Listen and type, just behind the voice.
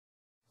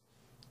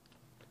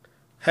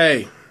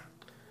Hey,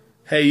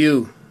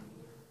 you.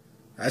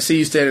 I see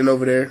you standing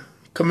over there.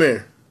 Come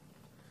here.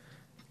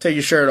 Take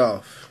your shirt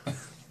off.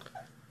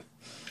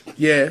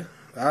 Yeah,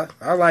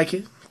 I like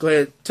it. Go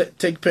ahead,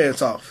 take your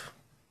pants off.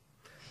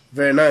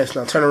 Very nice.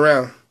 Now turn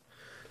around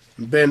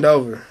and bend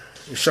over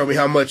and show me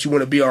how much you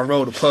want to be on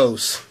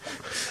Roll2Pose.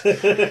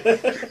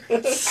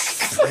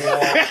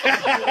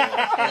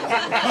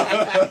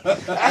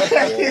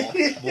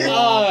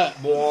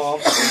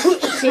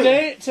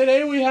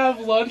 Today we have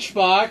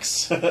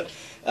LunnchBoxx,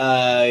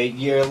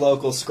 your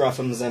local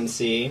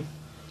ScruffyMC,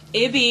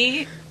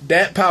 Ibby,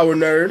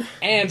 DaPowerNerd,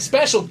 and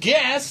special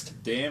guest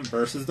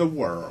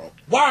DanVStheWorld.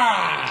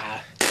 Wah!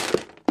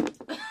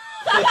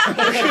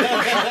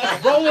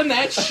 Rolling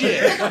that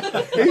shit.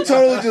 He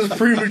totally just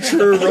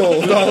premature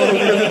rolled all over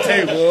the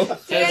table.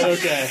 That's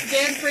okay.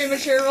 Dan's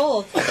premature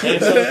roll. It's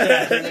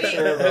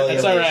okay.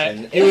 It's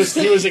alright. He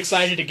was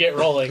excited to get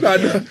rolling. I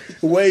know.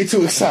 Way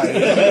too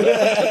excited.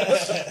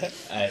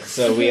 Alright,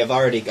 so we have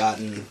already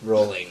gotten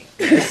rolling.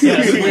 Yes,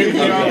 we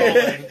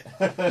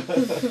are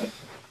rolling.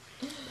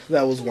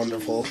 That was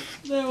wonderful.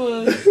 That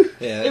was.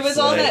 Yeah, It was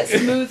all that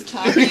smooth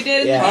talk you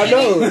did. Yeah. I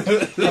know. I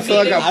feel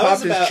like I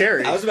popped his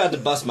cherry. I was about to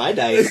bust my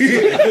dice.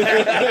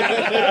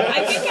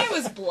 I think I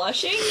was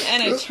blushing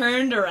and I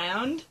turned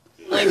around,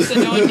 like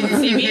so no one can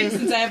see me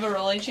since I have a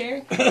rolling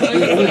chair.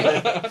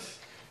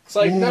 It's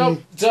like,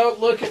 nope, don't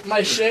look at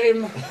my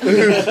shame.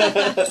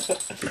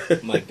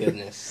 My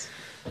goodness.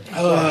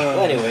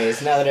 Well,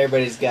 anyways, now that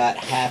everybody's got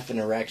half an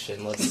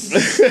erection, let's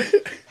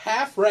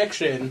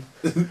Half-rection.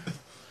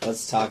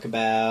 talk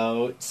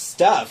about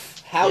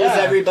stuff. How was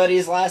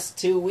everybody's last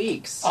 2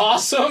 weeks?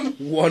 Awesome.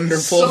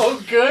 Wonderful. So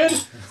good.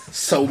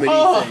 So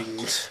many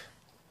things.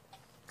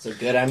 So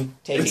good, I'm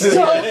taking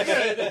So it.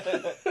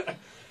 good.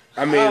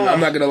 I mean, I'm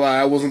not gonna lie,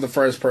 I wasn't the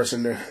first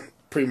person to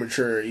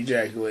premature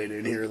ejaculate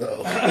in here,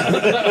 though.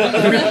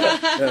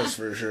 That's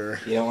for sure.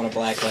 You don't want a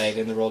black leg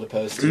in the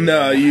Roll2Pose too.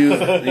 No, you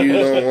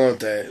don't want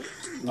that.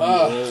 You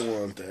don't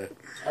want that.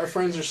 Our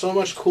friends are so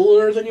much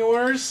cooler than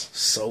yours.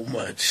 So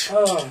much.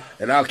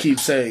 And I'll keep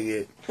saying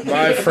it.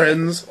 My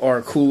friends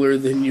are cooler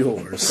than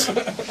yours.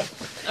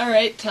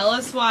 Alright, tell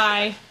us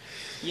why,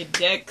 you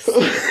dicks.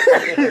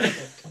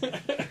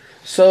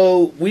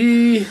 So,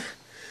 we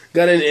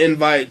got an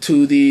invite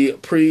to the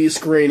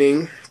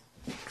pre-screening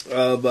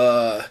of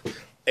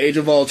Age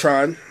of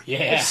Ultron.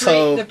 Yeah.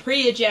 So, The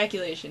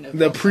pre-ejaculation of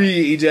the Ultron.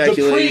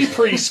 pre-ejaculation. The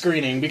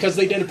pre-screening, because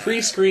they did a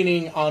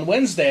pre-screening on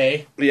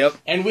Wednesday, Yep.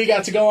 and we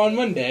got to go on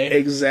Monday.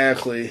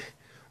 Exactly.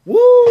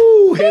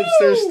 Woo!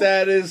 Hipster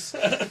status.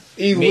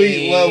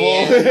 Elite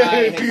level. and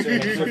my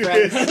hipster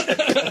friends.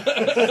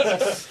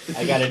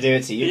 I gotta do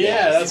it to you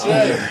Yeah, guys. that's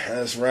right.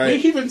 That's We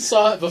right. even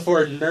saw it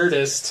before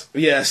Nerdist.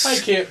 Yes. I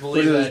can't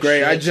believe Which was that great.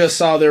 shit. I just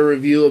saw their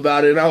review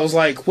about it, and I was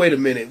like, wait a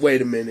minute.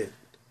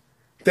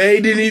 They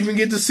didn't even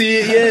get to see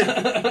it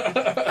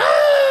yet?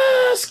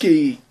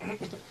 Ski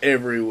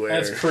everywhere.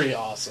 That's pretty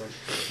awesome.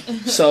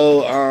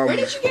 So, Where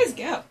did you guys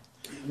go?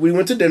 we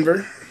went to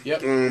Denver.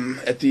 Yep.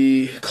 At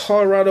the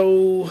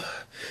Colorado...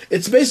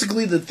 It's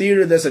basically the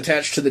theater that's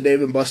attached to the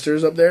Dave &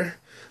 Buster's up there.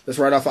 That's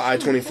right off of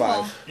I-25.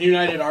 Cool.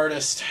 United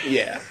Artist.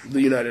 Yeah,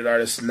 the United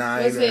Artists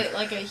 9. Was it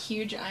like a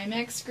huge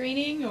IMAX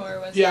screening, or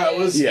was Yeah,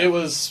 it... it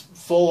was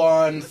full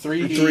on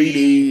 3D.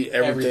 3D,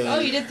 everything. Oh,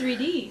 you did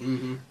 3D.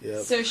 Mm-hmm.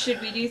 Yep. So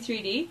should we do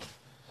 3D?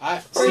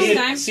 See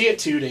time? it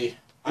 2D.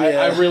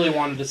 Yeah. I really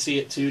wanted to see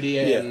it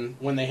 2D, and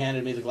when they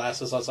handed me the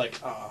glasses, I was like,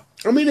 oh.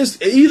 I mean,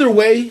 it's either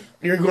way,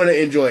 you're going to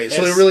enjoy it.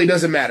 So it really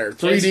doesn't matter.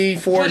 3D,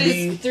 4D. But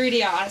is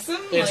 3D awesome?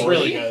 It's Like,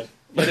 really good.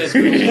 It is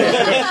really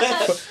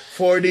good.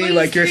 4D, But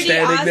like is you're 3D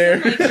standing awesome? there.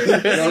 Like,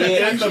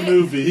 you're- In the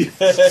movie.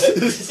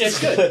 It's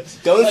good.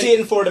 Go and Like- see it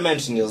in 4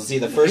 dimensions. You'll see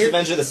the first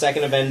Avenger, the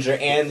second Avenger,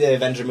 and the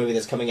Avenger movie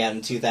that's coming out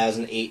in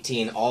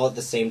 2018 all at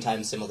the same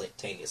time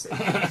simultaneously.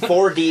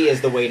 4D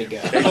is the way to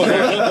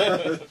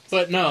go.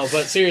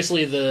 But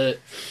seriously, the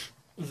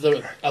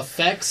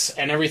effects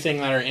and everything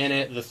that are in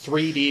it, the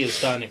 3D is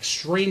done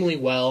extremely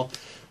well.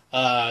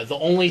 The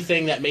only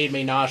thing that made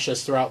me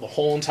nauseous throughout the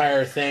whole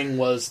entire thing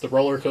was the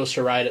roller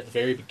coaster ride at the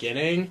very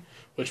beginning,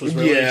 which was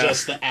really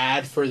just the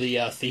ad for the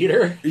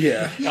theater.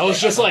 Yeah. I was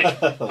just like,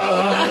 oh,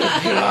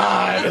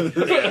 God.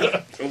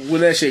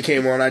 When that shit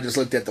came on, I just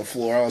looked at the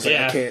floor. I was like,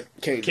 Yeah. I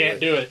can't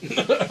Do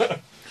it.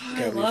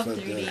 I love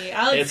 3D.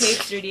 I like tape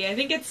 3D. I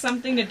think it's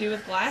something to do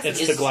with glasses.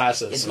 It's the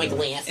glasses. It's my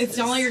glasses. It's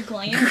all your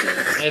glances.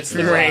 It's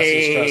the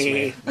glasses, trust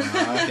me.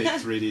 I hate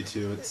 3D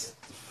too. It's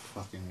the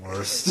fucking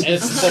worst.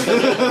 It's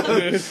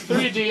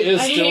 3D is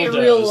I still hate does.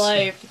 real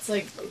life. It's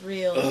like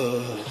real.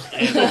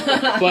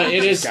 But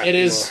it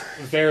is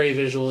very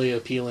visually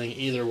appealing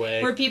either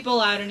way. Were people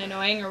loud and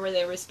annoying, or were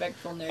they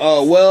respectful nerds?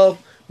 Oh, well,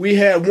 we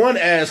had one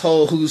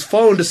asshole whose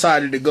phone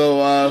decided to go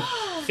off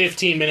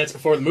 15 minutes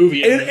before the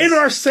movie ends. in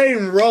our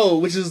same row,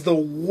 which is the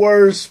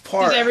worst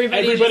part. Did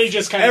Everybody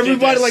just kind of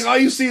Everybody, like, all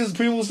you see is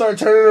people start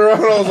turning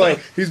around. I was like,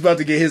 he's about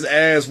to get his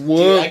ass whooped.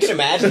 Dude, I can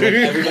imagine like,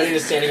 everybody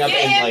just standing up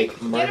Get and him! like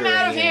Get murdering him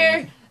out of him.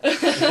 here!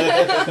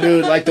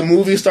 Dude, like the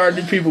movie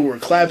started, people were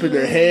clapping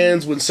their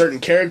hands. When certain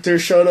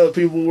characters showed up,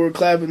 people were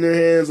clapping their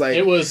hands. Like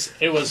it was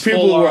people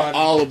full were on.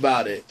 all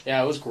about it.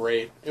 Yeah, it was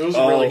great. It was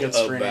a really good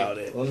screening. About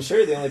it. Well, I'm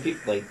sure the only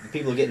people, like, the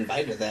people who get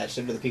invited to that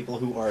should be the people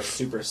who are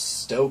super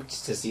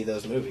stoked to see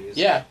those movies.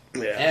 Yeah.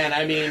 Yeah. And,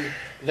 I mean,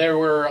 there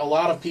were a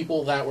lot of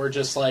people that were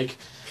just, like,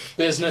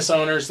 business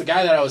owners. The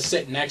guy that I was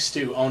sitting next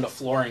to owned a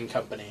flooring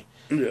company.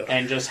 Yeah.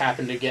 And just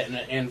happened to get an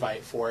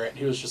invite for it.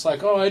 He was just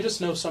like, oh, I just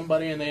know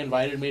somebody, and they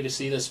invited me to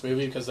see this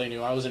movie because they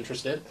knew I was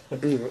interested.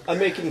 I'm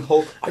making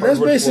Hulk. And that's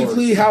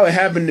basically how it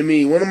happened to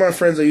me. One of my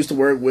friends I used to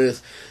work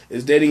with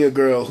is dating a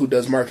girl who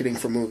does marketing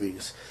for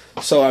movies.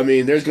 So, I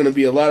mean, there's going to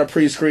be a lot of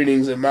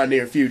pre-screenings in my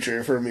near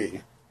future for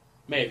me.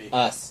 Maybe.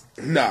 Us.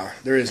 Nah,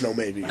 there is no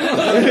maybe.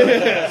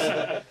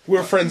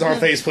 We're friends on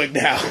Facebook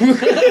now.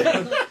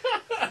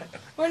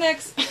 We're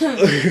next.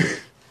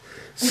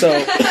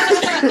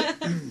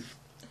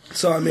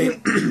 So, I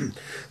mean,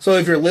 so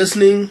if you're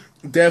listening,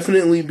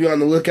 definitely be on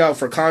the lookout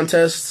for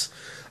contests,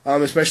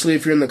 especially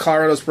if you're in the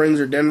Colorado Springs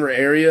or Denver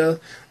area.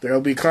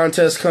 There'll be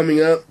contests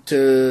coming up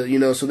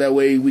to, so that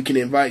way we can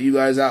invite you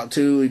guys out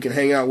too. You can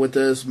hang out with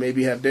us,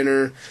 maybe have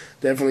dinner,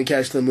 definitely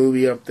catch the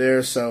movie up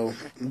there. So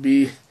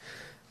be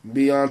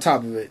on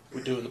top of it.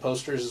 We're doing the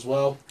posters as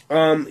well.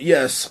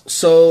 Yes.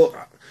 So,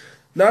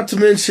 not to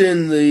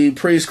mention the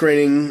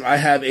pre-screening, I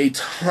have a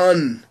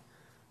ton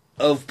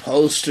of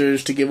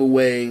posters to give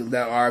away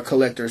that are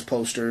collector's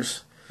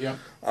posters. Yep.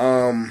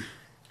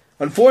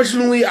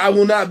 Unfortunately, I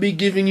will not be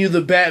giving you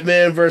the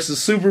Batman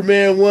vs.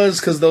 Superman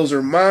ones because those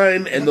are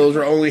mine and those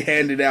are only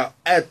handed out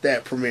at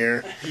that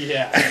premiere.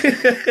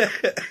 Yeah.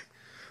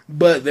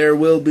 But there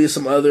will be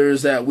some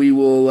others that we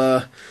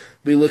will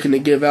be looking to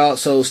give out,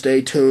 so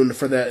stay tuned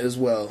for that as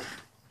well.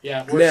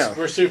 Yeah,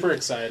 we're super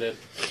excited.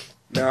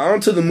 Now, on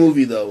to the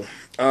movie, though.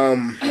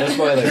 No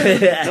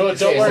spoilers.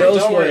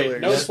 Don't worry.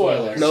 No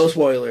spoilers. No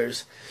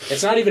spoilers.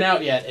 It's not even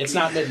out yet. It's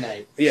not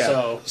midnight.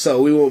 Yeah.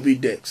 So we won't be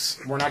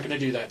dicks. We're not going to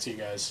do that to you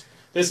guys.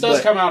 This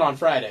does come out on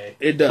Friday.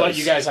 It does. But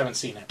you guys haven't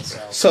seen it.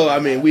 So I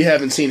mean, we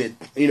haven't seen it,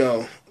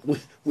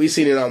 we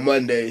seen it on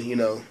Monday,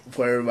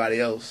 for everybody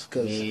else.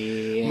 Because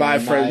my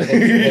friend...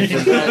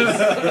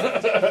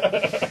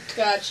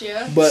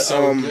 Gotcha. But,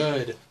 so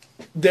good.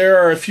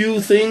 There are a few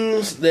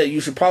things that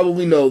you should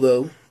probably know,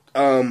 though.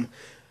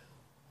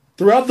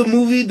 Throughout the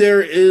movie,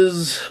 there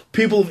is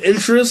people of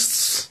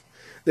interests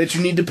that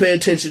you need to pay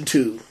attention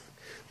to,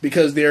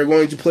 because they are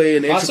going to play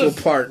an integral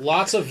part.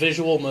 Lots of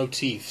visual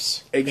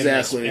motifs.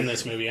 Exactly. In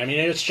this movie. I mean,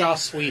 it's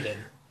Joss Whedon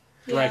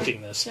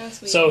directing this.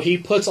 So he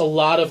puts a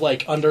lot of,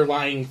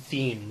 underlying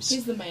themes.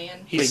 He's the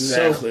man. He's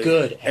so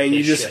good at and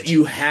this shit.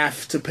 you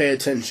have to pay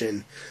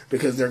attention,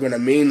 because they're going to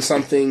mean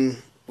something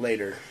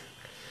later.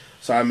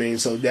 So, I mean,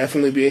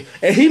 definitely be...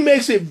 And he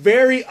makes it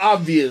very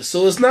obvious,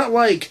 so it's not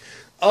like...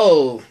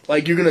 Oh,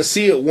 you're going to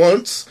see it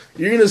once.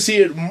 You're going to see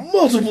it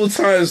multiple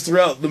times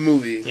throughout the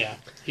movie. Yeah,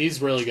 he's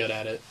really good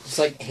at it. Just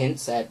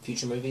hints at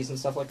future movies and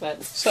stuff like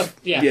that?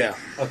 Yeah. Yeah.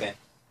 Okay.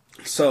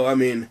 So, I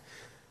mean,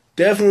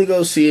 definitely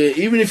go see it.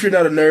 Even if you're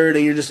not a nerd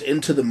and you're just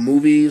into the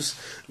movies,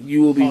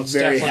 you will be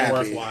very happy.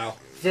 Worthwhile.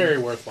 Very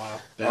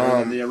worthwhile. Better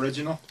than the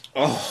original?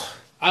 Oh.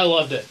 I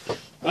loved it.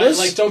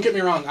 Don't get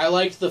me wrong, I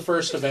liked the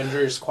first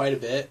Avengers quite a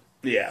bit.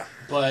 Yeah.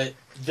 But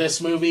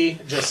this movie,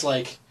 just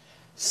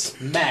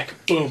smack,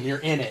 boom, you're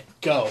in it,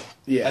 go.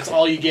 Yeah. That's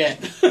all you get.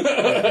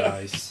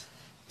 Nice.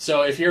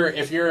 So if you're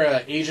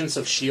a Agents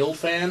of S.H.I.E.L.D.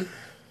 fan,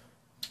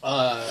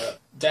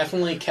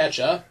 definitely catch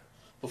up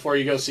before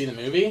you go see the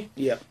movie.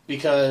 Yeah.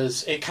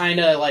 Because it kind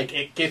of,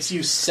 it gets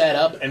you set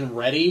up and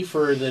ready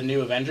for the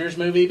new Avengers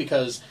movie,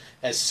 because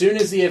as soon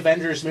as the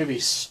Avengers movie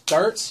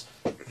starts,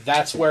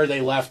 that's where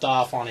they left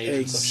off on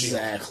Agents of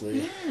S.H.I.E.L.D.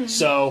 Exactly.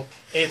 So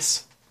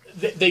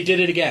they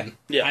did it again.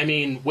 Yeah. I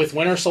mean, with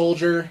Winter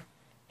Soldier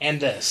and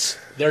this,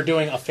 they're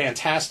doing a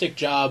fantastic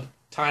job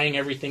tying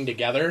everything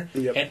together.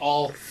 Yep. It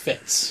all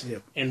fits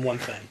in one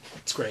thing.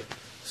 It's great.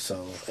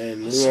 So,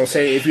 and we won't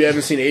say, if you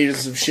haven't seen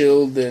Agents of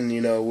S.H.I.E.L.D., then,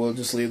 we'll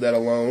just leave that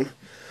alone.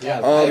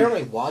 Yeah, why aren't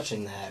we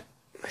watching that?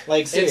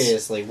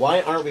 Seriously,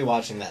 why aren't we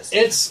watching that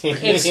stuff? It's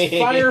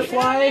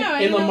Firefly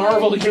in the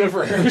Marvel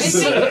universe.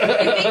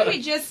 I think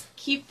we just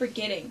keep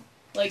forgetting.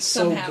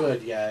 Somehow. So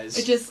good,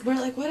 guys. We're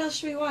like, what else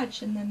should we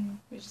watch? And then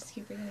we just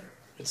keep forgetting.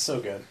 It's so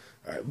good.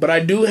 All right, but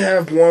I do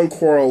have one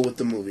quarrel with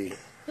the movie.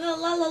 La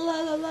la la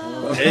la la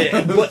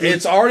la. But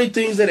it's already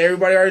things that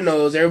everybody already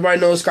knows. Everybody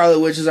knows Scarlet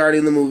Witch is already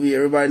in the movie.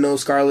 Everybody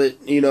knows Scarlet,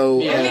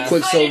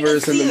 Quicksilver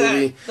is in the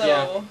movie.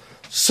 Yeah.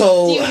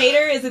 So, do you hate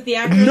her? Is it the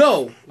actress?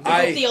 No.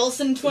 The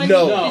Olsen twin?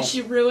 No. Did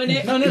she ruin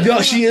it?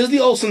 No, she is the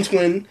Olsen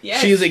twin.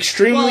 Yes. She is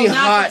extremely not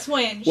hot. The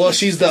twin. Well,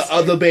 she's the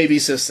other baby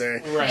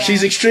sister. Right.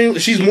 She's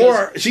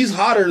she's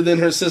hotter than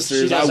her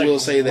sisters, I will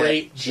say that.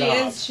 Great job. She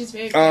is. She's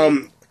very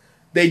pretty.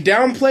 They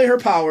downplay her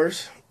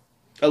powers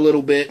a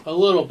little bit.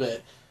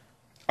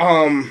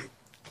 And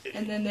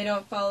then they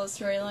don't follow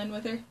storyline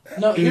with her?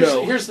 No,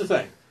 here's the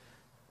thing.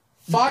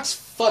 Fox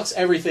fucks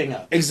everything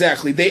up.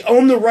 Exactly. They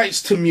own the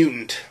rights to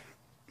Mutant.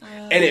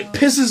 And it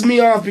pisses me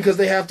off because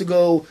they have to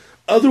go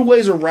other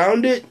ways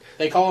around it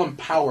They call them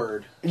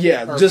powered.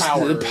 Yeah, Or just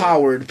powered. the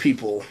powered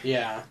people.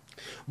 Yeah.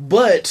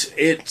 But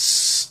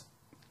it's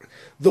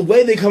the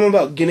way they come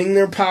about getting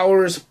their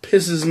powers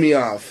pisses me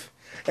off.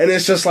 And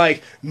it's just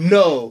like,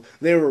 no,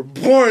 they were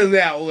born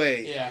that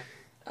way. Yeah.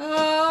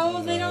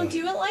 Oh, they don't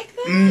do it like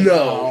that?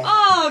 No.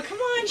 Oh, come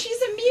on,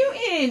 she's a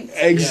mutant.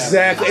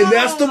 Exactly. Yeah. And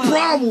that's the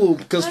problem.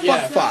 Because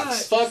Yeah. fuck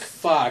Fox. Fuck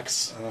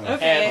Fox.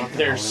 Okay. And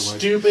their Hollywood.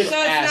 stupid So it's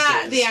asses.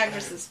 not the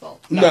actress's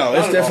fault. No, not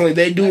it's at definitely, all.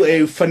 they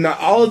do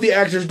all of the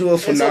actors do a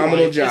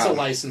phenomenal It's a job.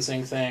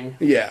 licensing thing.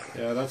 Yeah.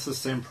 Yeah, that's the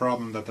same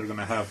problem that they're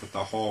gonna have with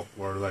the Hulk,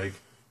 where like,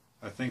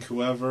 I think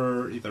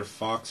whoever, either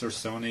Fox or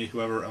Sony,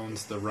 whoever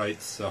owns the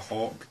rights to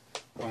Hulk,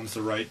 owns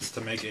the rights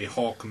to make a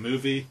Hulk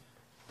movie,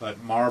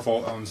 but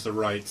Marvel owns the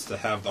rights to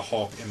have the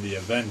Hulk in the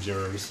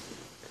Avengers.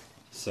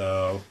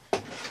 So,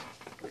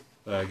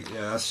 like,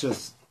 yeah, that's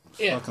just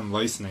fucking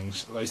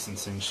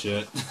licensing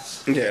shit.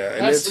 Yeah.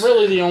 And That's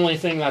really the only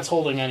thing that's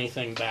holding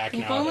anything back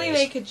If nowadays. only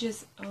they could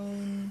just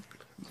own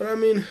But I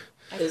mean,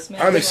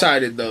 X-Men. I'm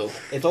excited though.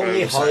 If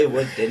only I'm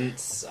Hollywood didn't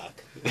suck.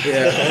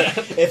 Yeah.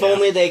 If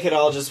only they could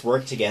all just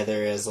work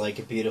together as like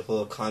a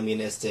beautiful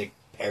communistic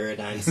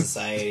paradigm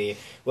society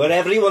where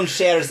everyone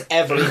shares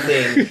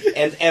everything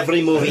and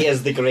every movie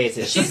is the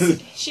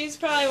greatest. She's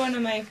probably one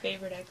of my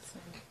favorite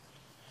X-Men.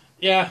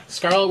 Yeah,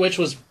 Scarlet Witch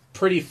was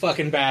pretty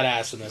fucking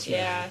badass in this movie.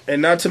 Yeah.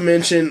 And not to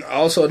mention,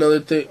 also another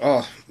thing.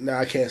 Oh, no,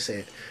 I can't say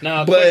it.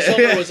 No, But-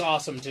 Quicksilver was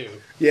awesome too.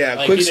 Yeah,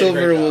 Like, he did a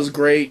Quicksilver great job. was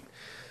great.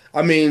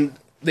 I mean,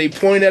 they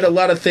point at a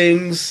lot of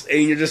things,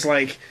 and you're just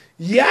like,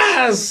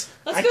 yes!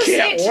 Let's I go see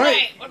can't it tonight.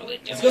 wait. What do we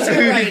do? Let's go see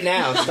it right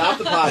now. Stop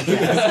the podcast.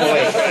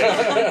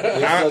 Wait.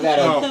 We've still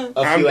got a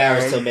I'm few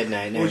hours down. till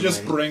midnight. Never Or just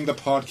mind. bring the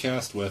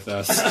podcast with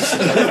us.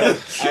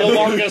 The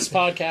longest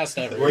podcast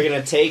ever. We're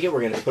gonna take it.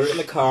 We're gonna put it in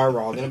the car.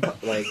 We're all gonna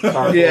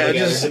carpool Yeah, together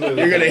just to the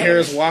movie. you're gonna hear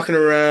us walking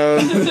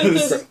around,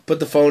 put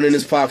the phone in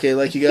his pocket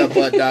like you got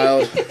butt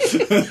dialed,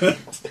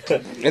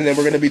 and then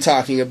we're gonna be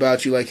talking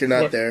about you like you're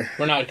not there.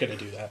 We're not going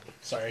to do that.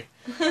 Sorry.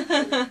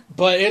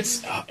 But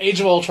it's Age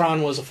of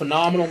Ultron was a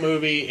phenomenal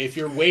movie. If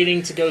you're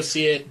waiting to go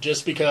see it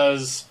just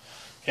because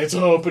it's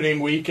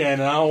opening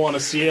weekend and I don't want to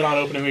see it on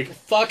opening week,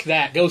 fuck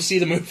that. Go see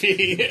the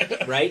movie.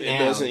 Right It now.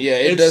 doesn't. Yeah,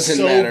 it It's doesn't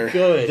so matter.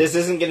 good. This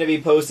isn't going to be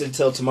posted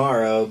till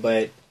tomorrow,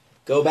 but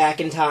go back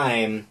in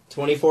time,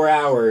 24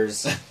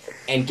 hours,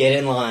 and get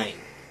in line.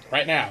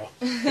 Right now.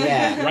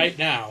 Yeah. Right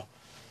now.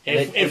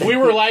 If we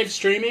were live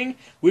streaming,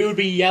 we would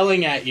be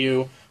yelling at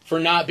you for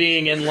not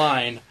being in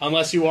line,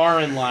 unless you are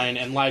in line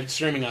and live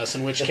streaming us,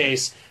 in which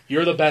case,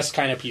 you're the best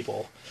kind of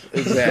people.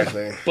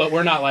 Exactly. But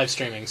we're not live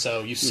streaming,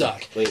 so you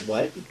suck. Wait,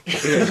 what?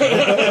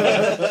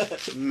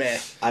 Meh.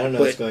 I don't know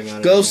But what's going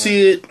on. go anymore.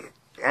 see it.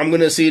 I'm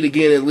gonna see it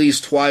again at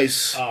least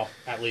twice. Oh,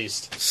 at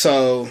least.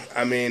 So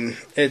I mean,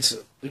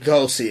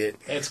 go see it.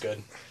 It's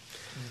good.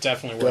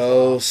 Definitely worth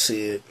Go it.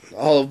 see it.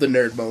 All of the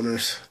nerd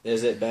boners.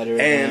 Is it better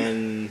And-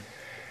 than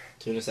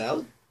tuna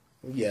salad?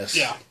 Yes.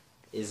 Yeah.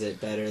 Is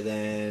it better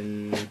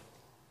than...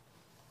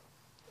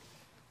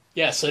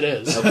 Yes, it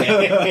is.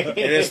 Okay. And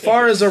as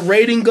far as a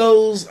rating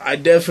goes, I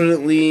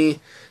definitely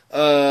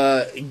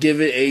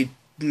give it a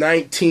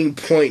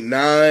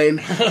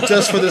 19.9,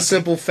 just for the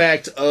simple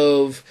fact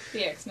of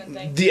The X-Men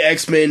thing. the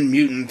X-Men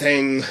mutant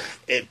thing.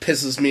 It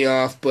pisses me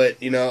off, but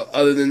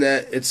other than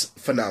that, it's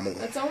phenomenal.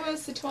 That's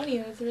almost a 20.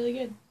 That's really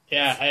good.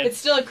 Yeah, It's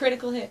still a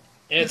critical hit.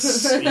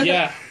 it's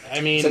yeah.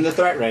 I mean, It's in the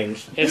threat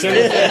range. it's in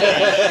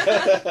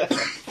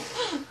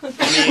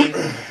I mean,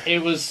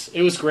 it was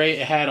great.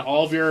 It had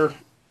all of your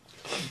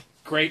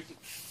great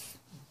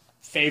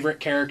favorite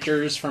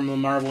characters from the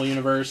Marvel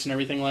universe and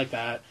everything like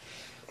that.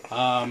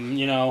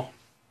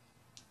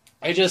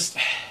 I just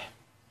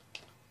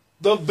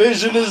The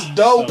Vision is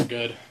dope. so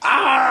good.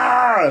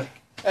 Ah!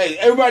 Hey,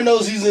 everybody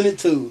knows he's in it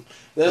too.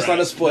 That's not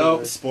a spoiler.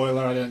 No,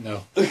 spoiler, I didn't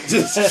know. You're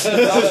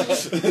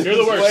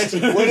the worst.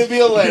 Would it be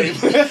a lame?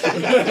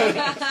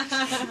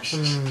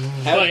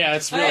 But yeah,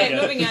 it's really Alright,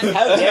 good. moving on.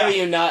 How dare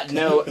you not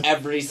know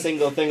every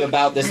single thing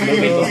about this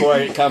movie before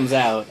it comes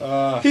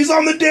out? He's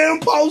on the damn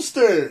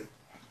poster.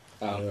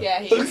 Oh. Yeah,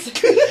 he is.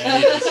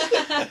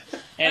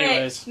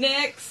 Anyways, Alright,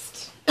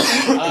 next.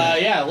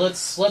 yeah,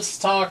 let's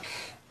talk.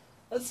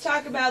 Let's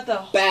talk about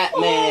the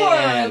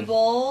Batman.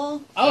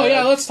 horrible... Oh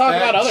yeah, let's talk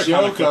about other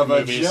comic joke book of a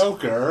movies.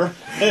 Joker.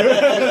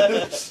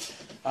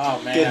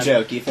 Oh man, Good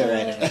joke, you fit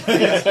right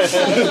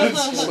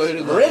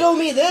in. Riddle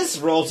me this,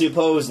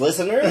 Roll2Pose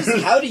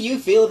listeners. How do you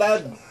feel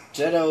about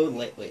Jared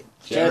Leto?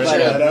 Jared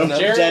Leto.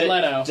 Jared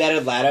Leto.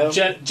 Jared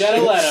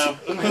Leto.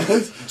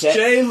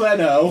 Jay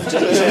Leno. How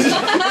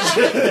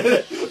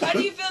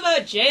do you feel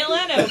about Jay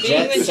Leno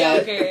being the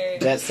Joker?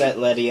 Jet Set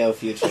Letio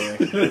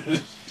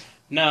future.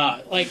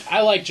 No,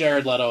 I like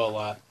Jared Leto a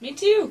lot. Me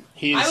too.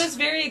 He's I was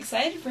very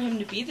excited for him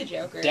to be the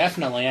Joker.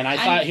 definitely, and I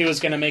thought he was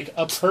going to make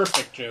a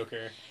perfect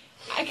Joker.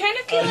 I kind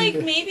of feel like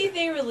maybe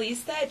they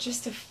released that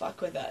just to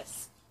fuck with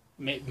us.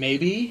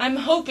 Maybe I'm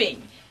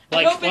hoping. I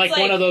like hope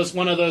it's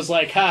one of those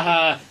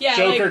haha, yeah,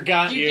 Joker like,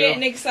 got you're you.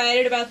 getting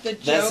excited about the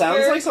Joker. That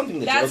sounds like something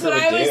the That's Joker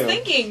what I would was do.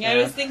 thinking. I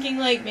Yeah. was thinking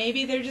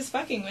maybe they're just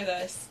fucking with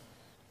us.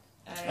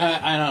 I don't know.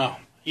 I know.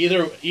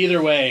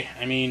 Either way,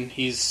 I mean,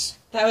 he's...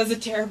 That was a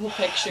terrible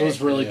picture. It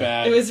was really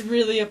bad. It was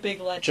really a big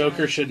letdown.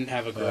 Joker shouldn't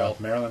have a grill.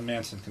 Marilyn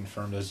Manson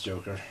confirmed as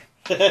Joker.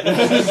 I'd take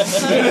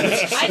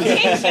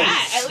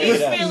that. At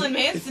least Marilyn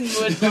Manson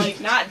would like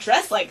not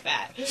dress like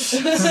that.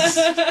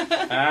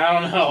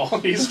 I don't know.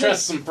 He's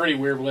dressed some pretty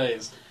weird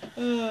ways.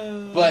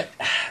 But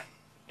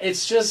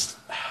it's just...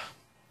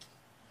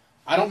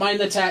 I don't mind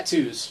the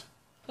tattoos.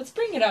 Let's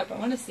bring it up. I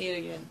want to see it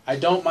again. I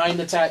don't mind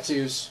the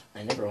tattoos.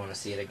 I never want to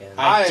see it again.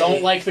 I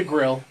don't like the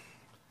grill.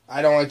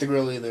 I don't like the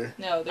grill either.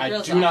 No, the I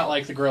grill's do not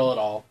like the grill at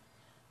all.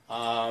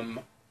 I'm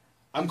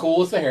cool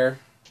with the hair.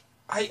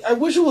 I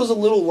wish it was a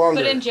little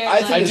longer. But in Jared I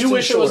think I it's do too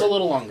wish it was a short.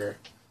 little longer.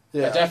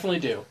 Yeah. I definitely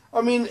do.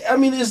 I mean,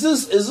 is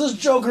this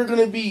Joker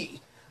gonna be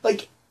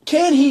like?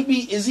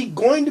 Is he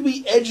going to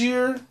be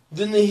edgier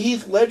than the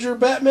Heath Ledger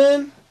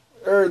Batman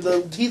or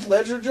the Heath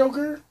Ledger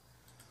Joker?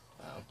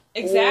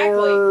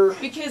 Exactly, Or-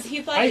 because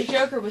Heath Ledger's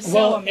Joker was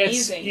so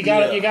amazing. You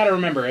gotta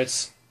remember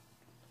it's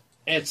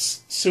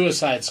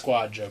Suicide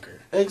Squad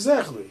Joker.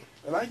 Exactly,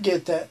 and I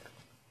get that.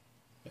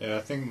 Yeah,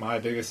 I think my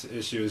biggest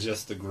issue is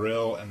just the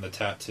grill and the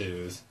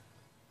tattoos.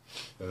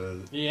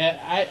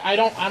 Yeah, I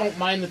don't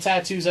mind the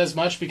tattoos as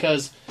much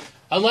because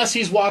unless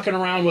he's walking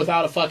around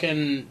without a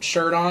fucking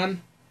shirt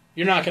on,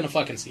 you're not gonna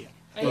fucking see him.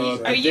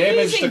 Are you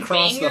damaged using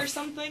across Bing the- or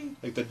something?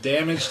 Like the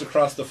damaged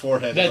across the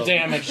forehead. That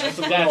damage,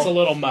 that's a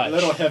little much. A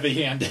little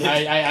heavy-handed.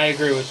 I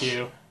agree with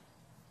you.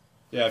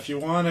 Yeah, if you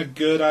want a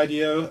good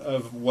idea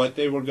of what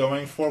they were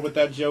going for with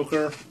that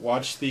Joker,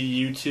 watch the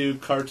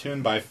YouTube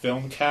cartoon by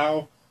Film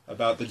Cow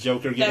about the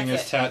Joker getting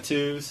his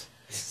tattoos.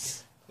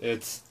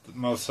 It's the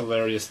most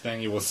hilarious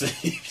thing you will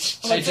see.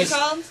 What's it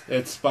called?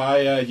 It's by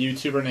a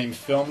YouTuber named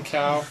Film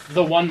Cow.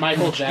 The one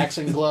Michael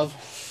Jackson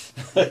glove.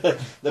 The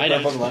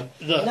purple glove.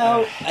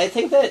 No, I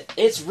think that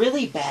it's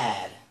really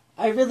bad.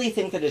 I really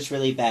think that it's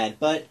really bad,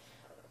 but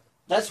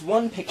that's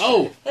one picture.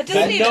 Oh, That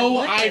doesn't even no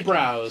look like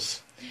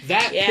eyebrows.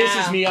 That Yeah,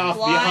 pisses me off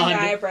blonde beyond...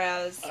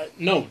 eyebrows.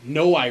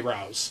 No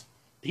eyebrows.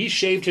 He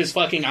shaved his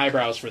fucking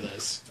eyebrows for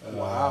this.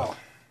 Wow.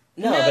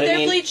 No, No, but they're I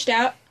mean, bleached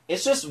out.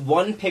 it's just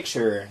one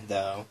picture,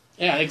 though.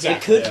 Yeah,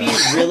 exactly.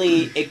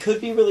 It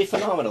could be really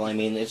phenomenal. I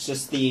mean, it's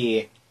just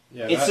the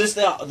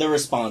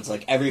response.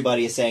 Like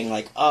everybody is saying,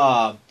 like,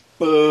 boo.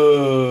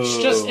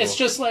 It's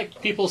just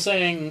like people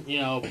saying, you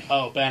know,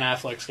 oh, Ben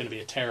Affleck's going to be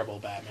a terrible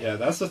Batman. Yeah,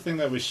 that's the thing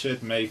that we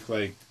should make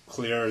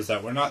clear is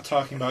that we're not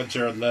talking about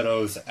Jared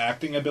Leto's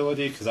acting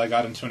ability, because I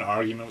got into an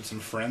argument with some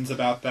friends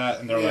about that,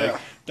 and they're like,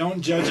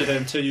 don't judge it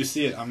until you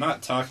see it. I'm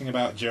not talking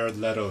about Jared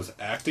Leto's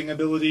acting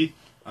ability.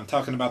 I'm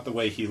talking about the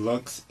way he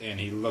looks, and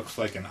he looks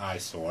like an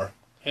eyesore.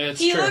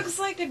 He looks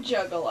like a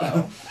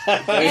juggalo.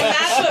 And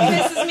that's what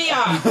pisses me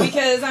off,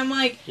 because I'm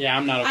like... Yeah,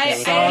 I'm not okay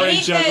with Sorry,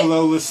 that.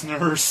 Juggalo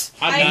listeners.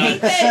 I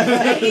hate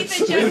that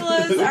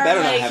juggalos are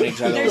better not like... have any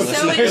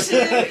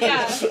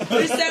Juggalo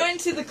They're so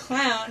into the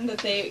clown that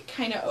they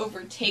kind of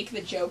overtake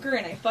the Joker,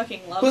 and I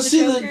fucking love But the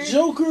see, Joker. the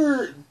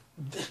Joker...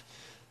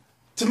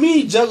 To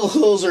me,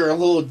 Juggalos are a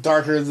little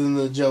darker than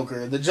the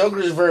Joker. The Joker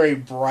is very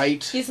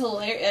bright. He's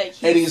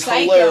hilarious. And he's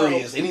psycho.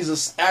 hilarious. And he's an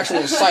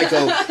actual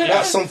psycho.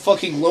 Not some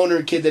fucking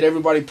loner kid that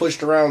everybody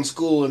pushed around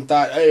school and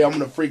thought, hey, I'm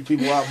going to freak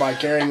people out by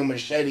carrying a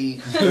machete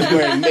and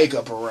wearing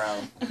makeup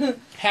around.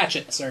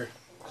 Hatchet, sir.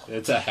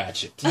 It's a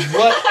hatchet.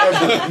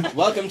 Whatever.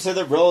 Welcome to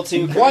the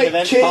Roll2 Current White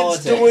Event kids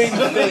Politics. doing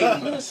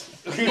things.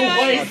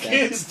 White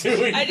kids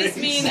doing I just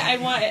things. mean,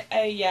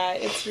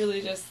 it's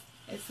really just...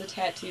 It's the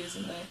tattoos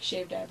and the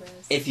shaved eyebrows.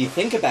 If you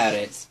think about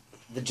it,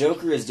 the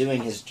Joker is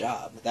doing his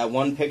job. That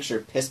one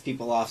picture pissed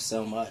people off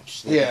so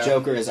much that the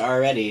Joker is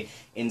already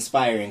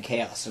inspiring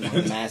chaos among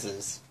the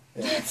masses.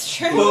 That's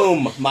true.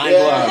 Boom! Mind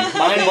blown.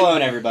 Mind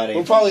blown, everybody.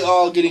 We're probably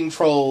all getting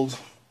trolled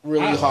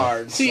really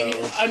hard. See,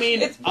 so. I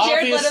mean, Jared Leto's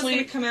obviously...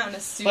 going to come out in a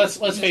suit. Let's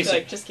and just face be it.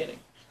 like, just kidding.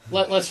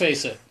 Let's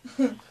face it.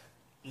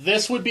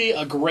 This would be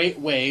a great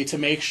way to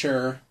make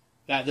sure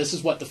that this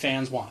is what the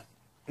fans want.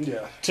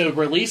 Yeah. To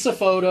release a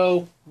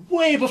photo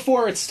way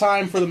before it's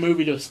time for the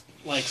movie to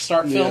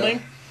start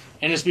filming,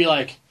 and just be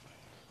like,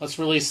 let's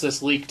release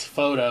this leaked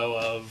photo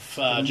of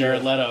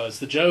Jared Leto as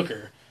the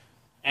Joker,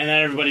 and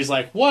then everybody's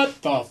like,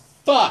 what the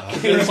fuck?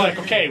 And it's like,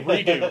 okay,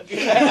 redo.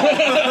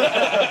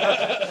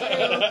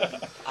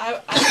 I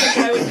think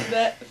I would do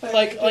that. If I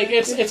Like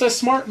it's a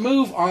smart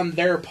move on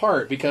their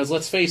part, because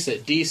let's face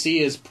it, DC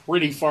is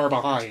pretty far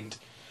behind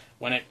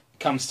when it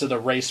comes to the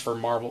race for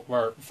Marvel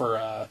or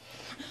for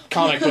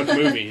comic book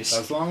movies.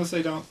 As long as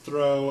they don't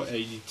throw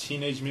a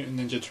Teenage Mutant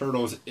Ninja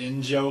Turtles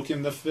in-joke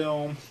in the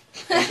film.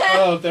 Like,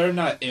 oh, they're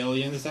not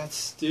aliens, that's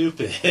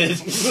stupid.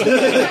 The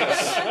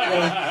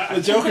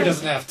Joker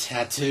doesn't have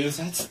tattoos,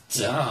 that's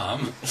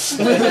dumb. Could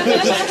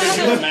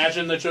you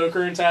imagine the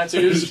Joker in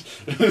tattoos?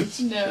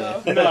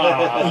 No.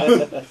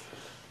 Nah.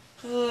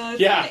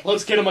 Yeah,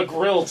 let's get him a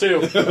grill, too.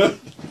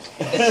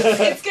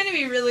 It's going to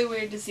be really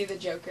weird to see the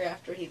Joker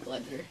after Heath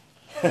Ledger.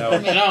 No,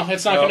 No,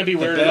 it's not going to be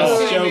weird The at all.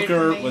 best It's weird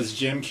Joker for me. was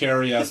Jim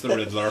Carrey as the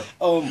Riddler.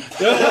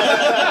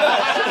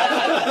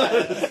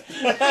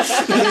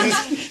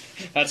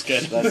 That's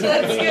good. That's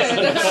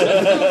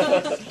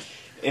good.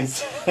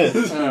 Instead, do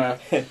you want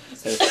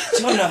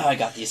to know how I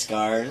got these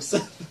scars? Do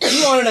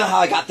you want to know how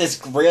I got this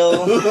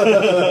grill?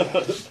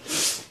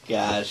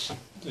 Gosh.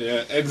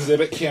 Yeah,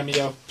 exhibit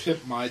cameo,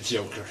 pimp my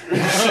Joker.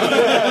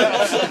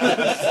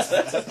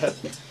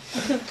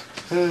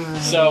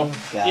 So,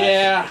 Gosh.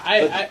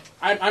 yeah,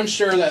 I'm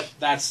sure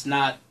that's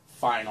not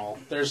final.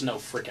 There's no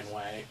freaking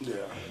way. Yeah.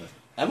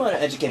 I'm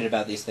uneducated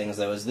about these things,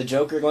 though. Is the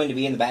Joker going to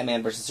be in the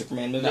Batman vs.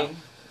 Superman movie? No.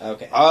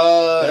 Okay.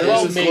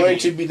 It's maybe. going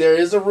to be. There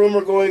is a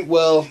rumor going.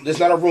 Well, it's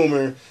not a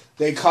rumor.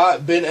 They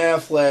caught Ben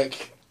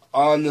Affleck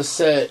on the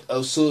set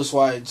of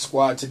Suicide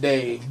Squad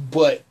today,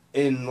 but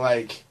in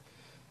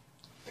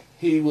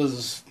he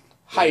was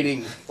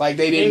hiding. Like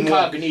they didn't.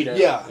 Incognito.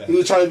 Yeah, he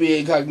was trying to be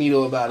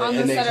incognito about it, On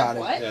and the they set caught of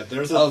him. what? Yeah,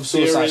 there's a Of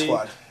Suicide theory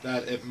Squad.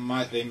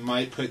 that they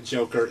might put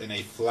Joker in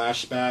a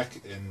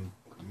flashback in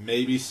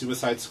maybe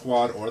Suicide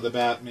Squad or the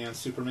Batman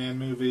Superman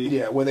movie.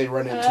 Yeah, where they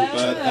run into.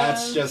 But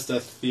that's just a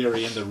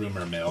theory in the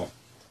rumor mill.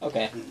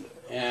 Okay.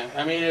 Yeah,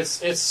 I mean,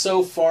 it's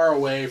so far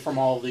away from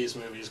all of these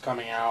movies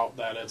coming out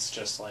that it's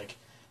just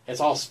it's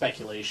all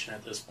speculation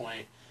at this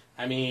point.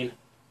 I mean,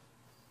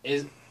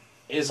 is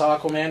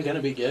Aquaman going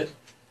to be good?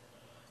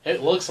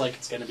 It looks like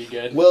it's going to be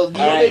good. Well, All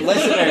right,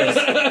 listeners.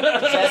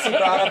 Jesse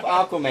brought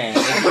up Aquaman.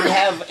 If you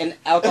have an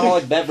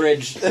alcoholic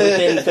beverage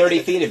within 30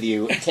 feet of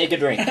you, take a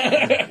drink.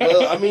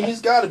 well, I mean,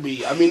 he's got to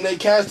be. I mean, they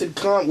casted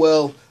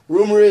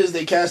rumor is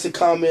they casted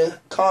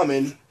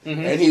Common,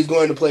 and he's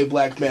going to play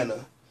Black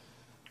Manta.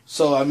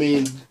 So, I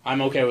mean...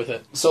 I'm okay with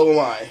it. So am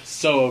I.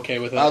 So okay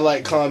with it. I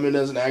like Common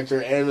as an actor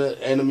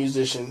and a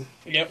musician.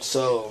 Yep.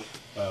 So,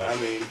 I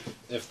mean...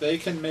 If they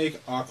can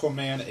make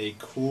Aquaman a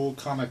cool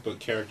comic book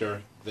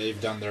character, they've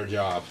done their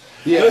job.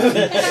 Yeah.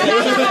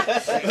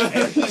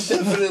 He's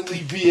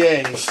definitely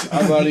BA.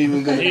 I'm not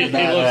even going to He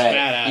deny looks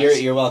that.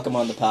 badass. You're welcome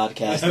on the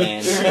podcast,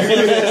 man.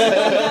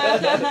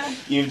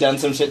 You've done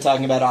some shit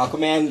talking about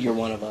Aquaman. You're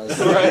one of us.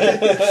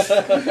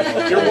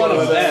 Right? You're one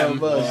of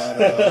them.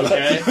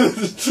 Okay.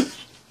 Okay.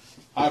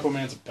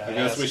 Aquaman's a badass. I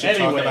guess we should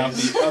talk about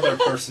the other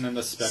person in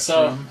the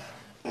spectrum,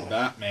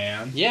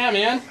 Batman. Yeah,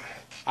 man.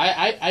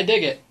 I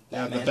dig it.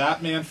 Yeah, the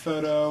Batman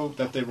photo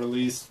that they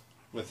released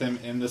with him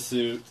in the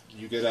suit,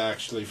 you get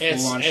actually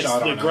full-on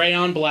shot on the him. gray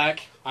on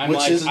black. I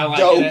Which is like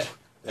dope. it.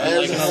 I'm As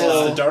liking it a hell.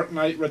 lot. The Dark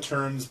Knight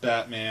Returns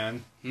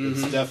Batman. Mhm.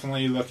 It's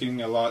definitely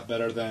looking a lot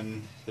better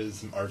than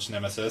his arch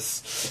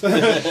nemesis.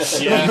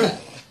 Yeah.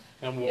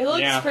 And It looks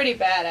yeah, pretty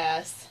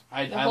badass.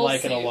 I whole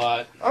like it a suit.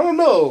 lot. I don't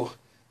know.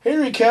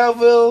 Henry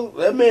Cavill,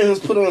 that man has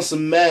put on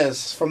some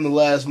mess from the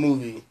last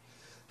movie.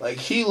 Like,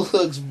 he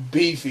looks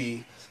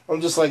beefy.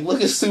 I'm just like,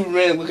 look at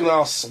Superman looking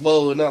all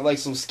slow and not like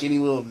some skinny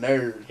little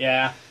nerd.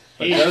 Yeah.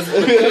 But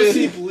does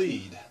he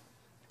bleed?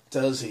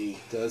 Does he?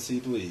 Does he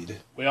bleed?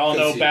 We all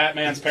know Does he?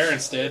 Batman's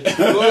parents did.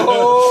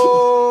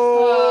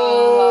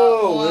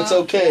 Oh, it's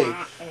okay.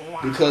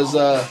 Because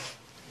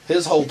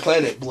his whole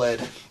planet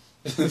bled.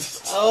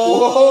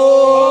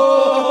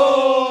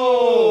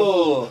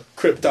 Oh!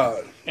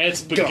 Krypton.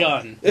 It's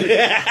begun.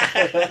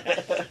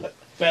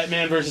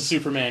 Batman versus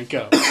Superman,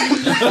 go.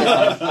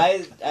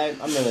 I'm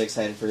really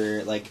excited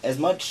for, as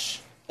much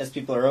as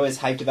people are always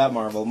hyped about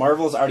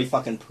Marvel's already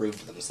fucking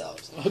proved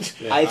themselves.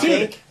 Yeah. I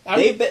think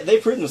they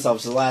proved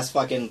themselves the last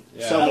fucking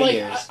so many Like,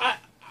 years.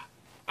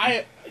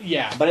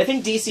 Yeah. But I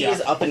think DC Yeah.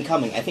 is up and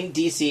coming. I think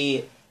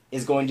DC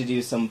is going to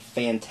do some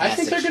fantastic I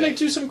think they're going to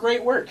do some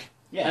great work.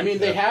 Yeah. I mean,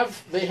 they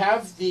have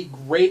the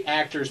great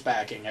actors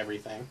backing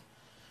everything.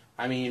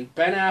 I mean,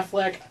 Ben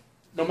Affleck,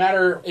 no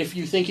matter if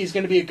you think he's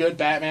going to be a good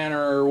Batman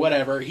or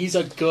whatever, he's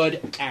a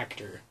good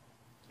actor.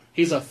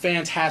 He's a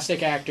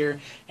fantastic actor,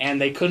 and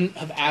they couldn't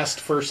have asked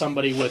for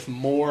somebody with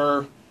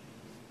more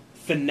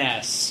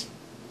finesse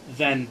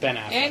than Ben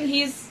Affleck. And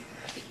he's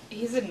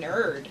a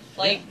nerd.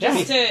 Like, Yeah.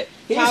 just to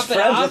He's top it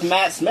friends off. with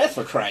Matt Smith,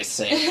 for Christ's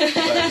sake.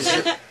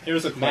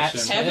 Here's a Matt question.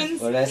 Smith.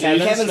 Evans? What did I say?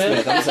 Kevin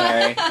Smith. I'm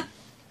sorry.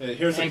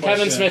 Here's a And question.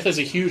 Kevin Smith is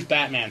a huge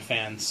Batman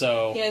fan,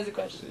 so... He has a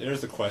question.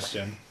 Here's a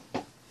question.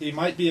 He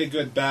might be a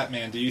good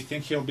Batman. Do you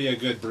think he'll be a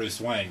good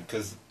Bruce Wayne?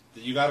 Because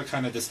you got to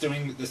kind of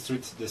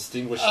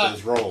distinguish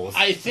those roles.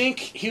 I think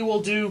he will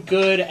do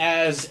good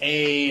as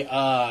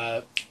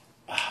a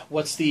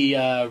what's the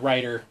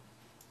writer?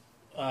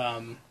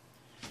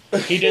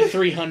 He did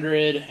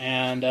 300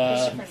 and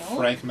Christopher Nolan?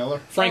 Frank Miller.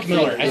 Frank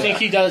Miller. I think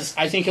he does.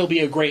 I think he'll be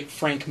a great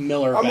Frank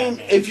Miller I Batman.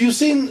 mean, if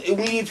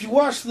you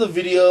watch the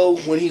video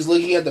when he's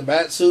looking at the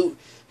bat suit,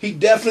 he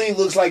definitely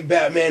looks like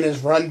Batman is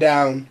run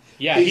down.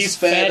 yeah, he's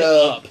fed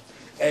up.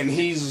 And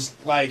he's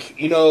like,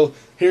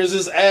 here's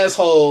this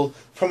asshole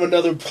from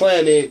another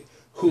planet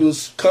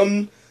who's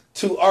come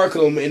to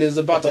Arkham and is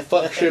about to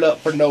fuck shit up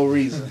for no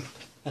reason.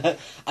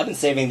 I've been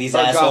saving these Or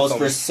assholes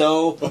Gotham. for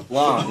so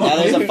long. Now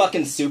there's a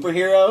fucking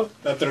superhero.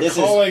 That they're This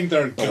is calling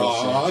their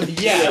god.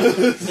 Yeah,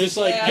 there's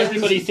Yeah.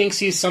 everybody thinks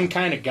he's some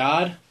kind of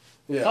god.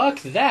 Yeah. Fuck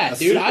that, A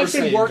dude! Super I've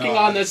been Saiyan working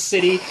god. on this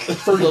city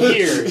for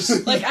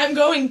years. Like, I'm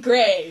going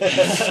gray.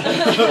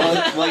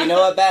 Well, you know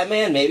what,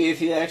 Batman? Maybe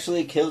if you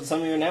actually killed some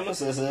of your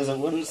nemesis, it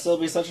wouldn't still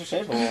be such a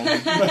shithole.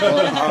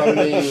 Well, I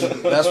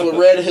mean, that's what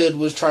Red Hood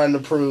was trying to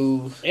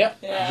prove. Yep.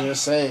 Yeah.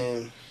 Just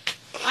saying.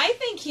 I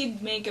think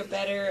he'd make a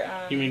better.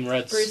 You mean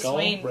Red Bruce Skull?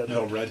 Wayne. Red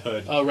No, Red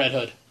Hood. Oh, Red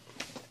Hood.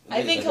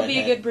 I think he'll be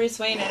a good Bruce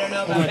Wayne. I don't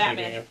know about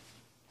Batman.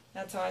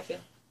 That's how I feel.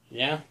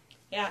 Yeah.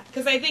 Yeah,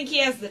 because I think he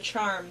has the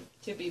charm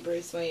to be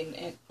Bruce Wayne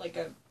and like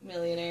a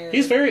millionaire.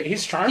 He's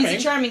charming. He's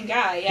a charming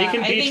guy. Yeah, He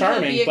can be I think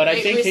charming, he'll be a but I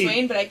great think Bruce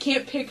Wayne, but I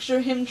can't picture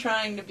him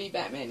trying to be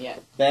Batman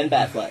yet. Ben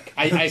Batfleck.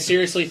 I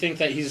seriously think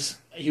that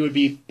he would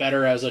be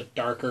better as a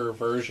darker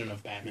version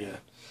of Batman. Yeah.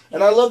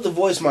 And I love the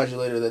voice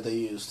modulator that they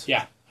used.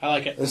 Yeah, I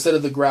like it. Instead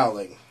of the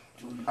growling.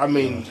 I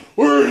mean,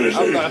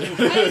 I'm not.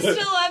 I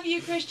still love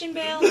you, Christian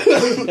Bale. You're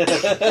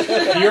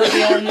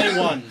the only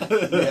one.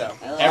 Yeah.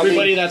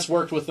 Everybody that's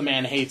worked with the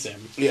man hates him.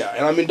 Yeah,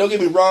 and I mean, don't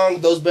get me wrong,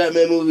 those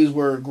Batman movies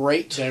were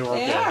great. They were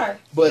They good. are.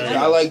 But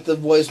Yeah. I like the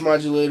voice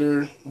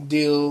modulator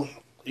deal.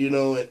 You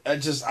know,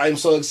 I'm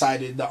so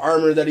excited. The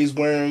armor that he's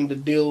wearing to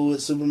deal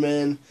with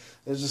Superman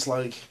is just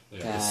like, Yeah,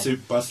 the God.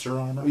 suit buster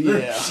armor.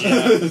 yeah.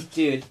 Yeah.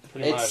 Dude,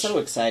 Pretty it's much. so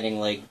exciting.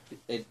 Like,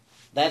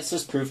 that's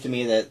just proof to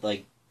me that,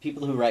 like,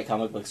 people who write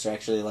comic books are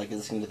actually, like,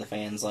 listening to the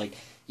fans. Like,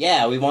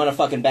 yeah, we want a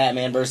fucking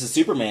Batman versus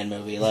Superman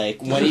movie.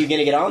 Like, when are you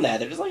gonna get on that?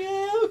 They're just like,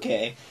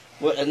 okay.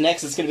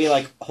 Next it's gonna be,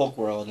 like, Hulk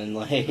World and,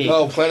 like...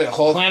 Oh, Planet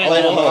Hulk. Planet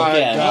Oh, Hulk, my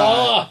yeah.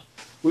 God. Oh,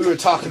 We were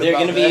talking They're about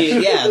gonna be,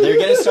 that. yeah, they're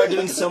gonna start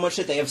doing so much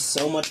shit. They have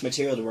so much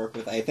material to work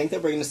with. I think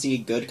that we're gonna see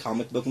good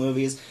comic book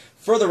movies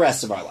for the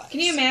rest of our lives.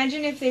 Can you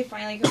imagine if they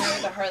finally come out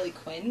with a Harley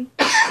Quinn?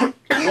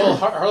 well,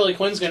 Harley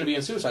Quinn's going to be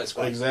in Suicide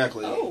Squad.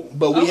 Exactly. Oh.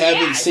 But we Oh,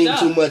 haven't yeah, seen duh.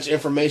 too much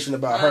information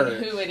about On her.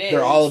 who it is.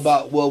 They're all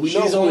about, well, we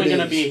know She's who only it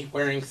going to is. be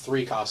wearing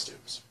 3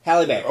 costumes.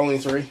 Halle Berry. Only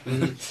 3?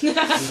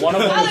 One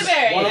of Halle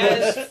Berry, one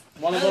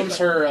of yes. them's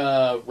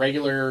her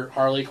regular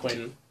Harley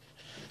Quinn.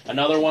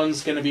 Another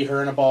one's going to be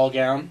her in a ball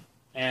gown,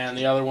 and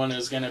the other one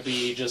is going to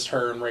be just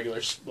her in regular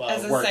As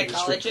a working street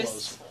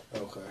psychologist?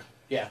 clothes.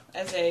 Okay.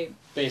 As a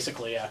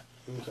Basically, yeah.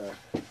 Okay.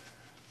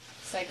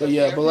 psychotherapist. But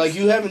yeah, but like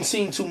you haven't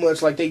seen too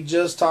much. Like they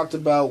just talked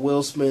about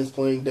Will Smith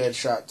playing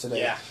Deadshot today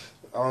Yeah.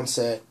 on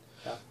set.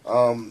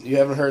 Yeah. You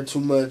haven't heard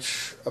too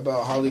much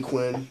about Harley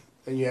Quinn,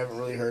 and you haven't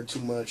really heard too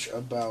much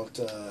about.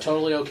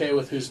 Totally okay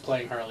with who's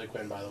playing Harley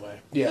Quinn, by the way.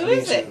 Yeah, Who me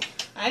is too. it?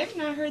 I have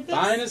not heard this.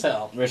 Fine as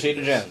hell.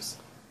 Rashida Jones.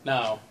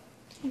 No.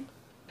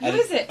 Who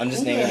is it? I'm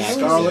just Who naming the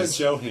hell is Scarlett actresses.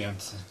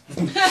 Johansson.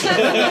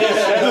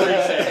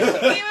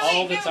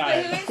 All the no,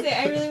 time. But who is it?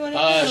 I really want to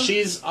know.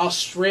 She's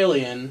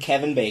Australian.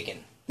 Kevin Bacon.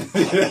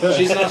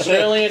 She's an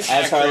Australian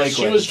As Harley actress.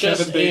 She Quinn. was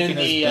just Kevin Bacon in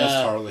is the.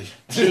 best Harley.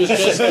 She was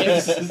just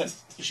in.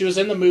 She was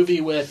in the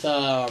movie with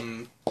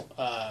fucking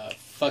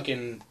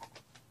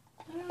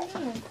I don't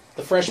know.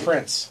 The Fresh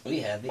Prince. We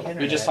have the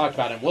internet. We just talked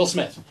about him. Will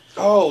Smith.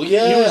 Oh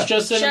yeah. He was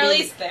just in. a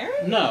movie- Charlize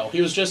Theron? No,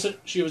 he was just.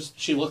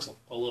 She looks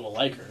a little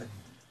like her.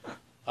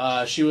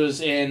 She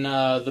was in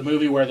the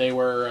movie where they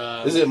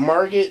were. Is it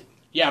Margaret?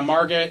 Yeah,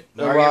 Margaret.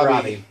 Margot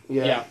Robbie.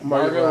 Yeah,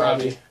 Margot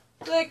Robbie.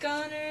 Click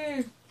on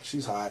her.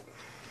 She's hot.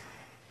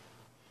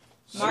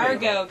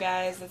 Margot,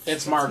 guys.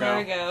 It's Margot.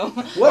 Margot.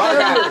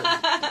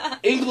 Whatever.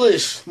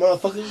 English,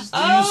 motherfuckers. Do you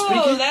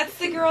speak Oh, it? that's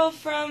the girl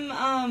from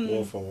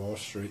Wolf of Wall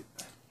Street.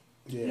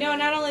 Yeah. No,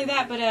 not only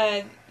that, but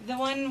the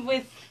one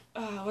with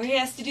where he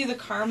has to do the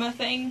karma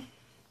thing.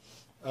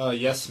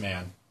 Yes,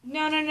 man.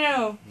 No. No,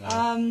 No.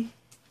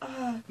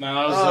 that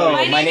was Oh,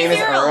 My my name name is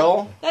is Earl.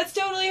 Earl. That's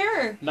totally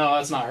her. no,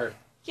 that's not her.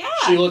 Yeah.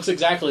 She looks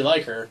exactly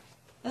like her.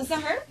 That's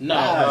not her?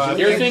 No, No,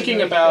 you're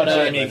thinking about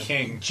Jamie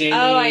King. Jamie.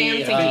 Oh, I am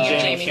thinking of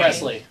Jamie King.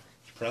 Presley.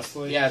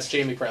 Presley? Yeah, it's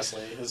Jamie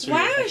Presley. Is who you're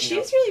Wow, thinking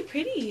she's of. really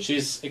pretty.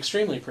 She's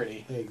extremely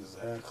pretty.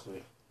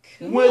 Exactly.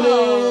 Cool.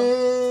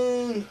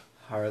 Winning.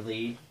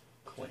 Harley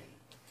Quinn.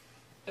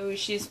 Oh,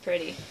 she's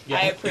pretty. Yeah.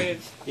 I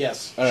approve.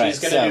 Yes, All right, she's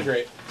gonna so- do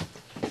great.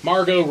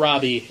 Margot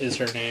Robbie is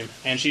her name,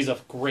 and she's a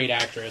great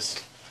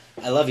actress.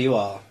 I love you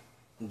all,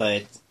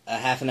 but a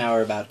half an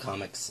hour about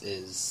comics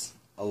is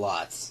a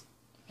lot.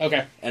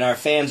 Okay. And our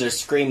fans are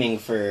screaming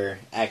for...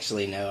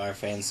 Actually, no, our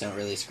fans don't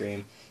really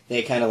scream.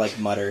 They kind of, like,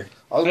 mutter.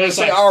 I was gonna It's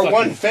say like our fucking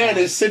one fan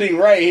is sitting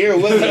right here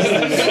with us.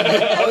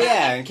 Oh,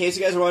 yeah, in case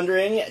you guys are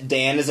wondering,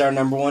 Dan is our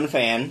number one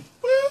fan.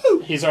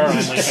 He's our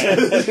only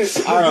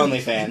fan. Our only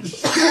fan.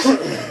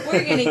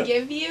 We're gonna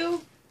give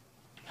you.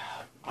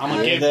 I'm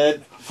gonna You're give,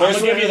 the I'm first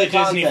gonna give you winner the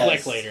of Disney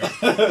contest. flick later.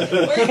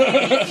 We're gonna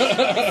give you a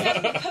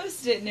set of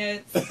Post-it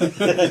notes.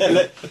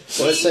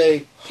 Let's say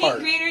Pink, heart.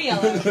 green, or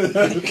yellow.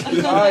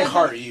 I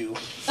heart you.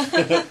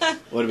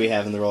 What do we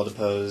have in the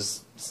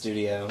Roll2Pose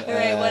studio? All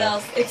right, what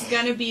else? It's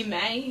gonna be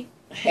May.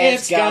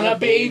 It's gonna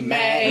be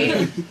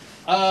May.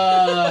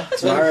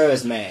 Tomorrow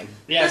is May.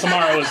 Yeah,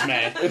 tomorrow is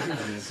May.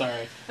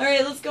 Sorry. All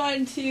right, let's go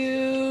on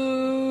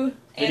to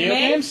Video anime.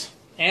 games?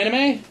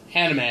 Anime?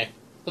 Anime.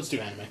 Let's do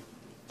anime.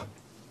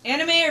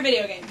 Anime or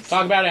video games?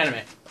 Talk about anime.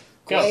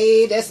 Go.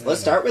 Let's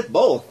start with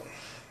both.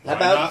 How Why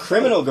about not?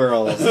 Criminal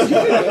Girls?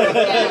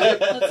 Yeah,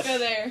 let's go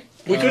there.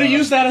 We could have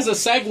used that as a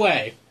segue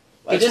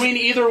I just- between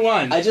either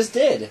one. I just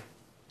did.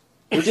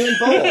 We're doing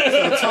both.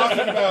 We're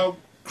talking about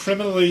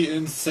criminally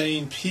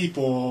insane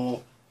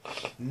people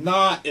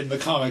not in the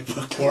comic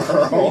book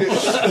world.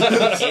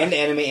 And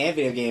anime and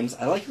video games.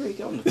 I like where you're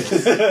going with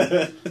this.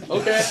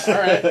 Okay,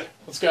 alright.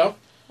 Let's go.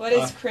 What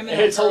is Criminal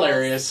It's Girls?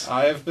 hilarious.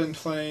 I have been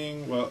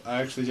playing, well,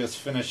 I actually just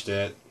finished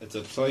it. It's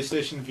a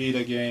PlayStation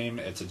Vita game.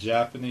 It's a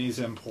Japanese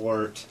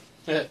import.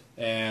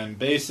 And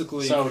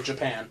basically... So,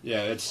 Japan.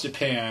 Yeah, it's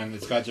Japan.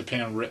 It's got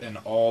Japan written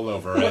all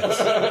over it.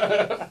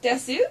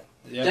 Desu?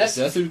 Yeah,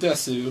 Desu.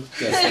 Desu.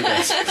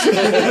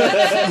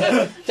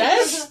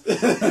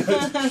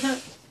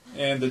 Des?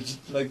 And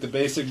the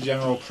basic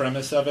general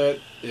premise of it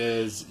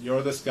is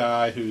you're this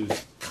guy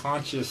whose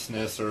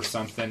consciousness or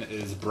something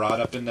is brought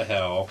up into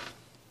hell,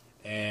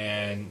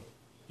 and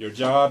your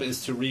job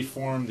is to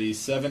reform these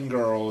 7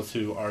 girls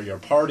who are your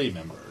party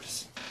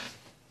members.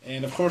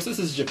 And of course, this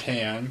is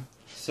Japan,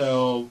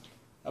 so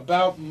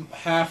about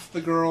half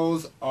the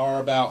girls are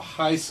about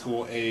high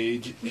school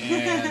age,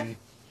 and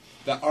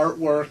the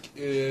artwork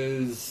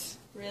is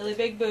Really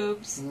big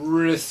boobs.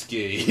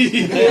 risky.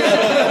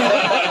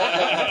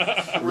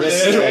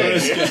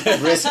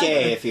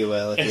 Risque, if you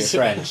will, if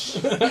you're French.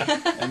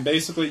 And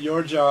basically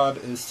your job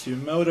is to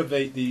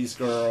motivate these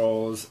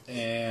girls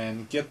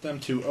and get them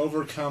to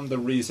overcome the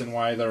reason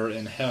why they're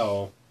in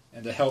hell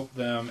and to help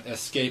them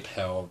escape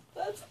hell.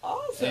 That's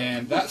awesome.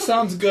 And that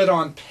sounds good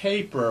on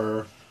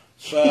paper,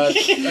 but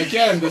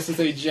again, this is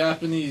a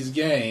Japanese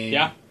game.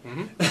 Yeah.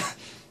 Mm-hmm.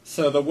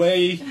 So the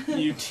way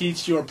you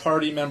teach your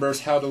party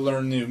members how to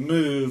learn new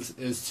moves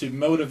is to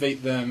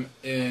motivate them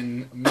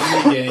in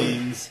mini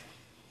games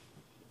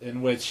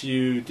in which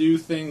you do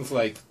things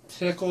like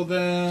tickle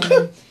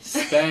them,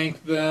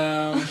 spank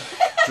them,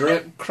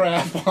 drip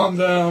crap on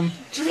them.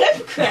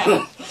 Drip crap.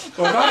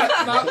 Well,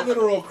 not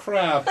literal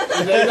crap.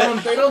 They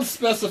don't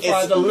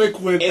specify the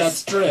liquid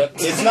that's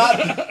dripped. It's not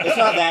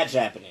that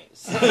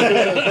Japanese.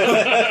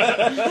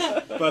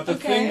 But the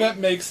thing that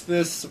makes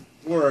this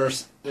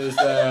worse is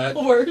that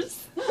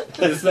Worse.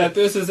 this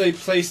is a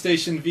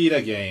PlayStation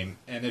Vita game,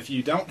 and if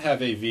you don't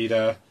have a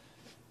Vita,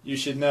 you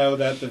should know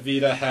that the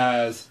Vita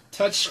has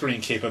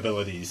touchscreen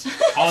capabilities.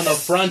 On the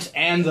front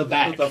and the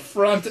back. The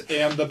front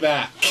and the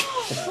back.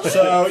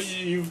 So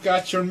you've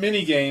got your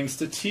mini games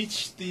to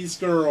teach these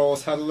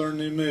girls how to learn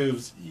new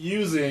moves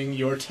using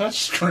your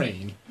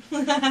touchscreen.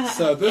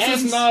 So this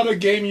is not a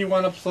game you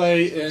want to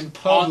play in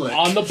public.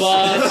 On the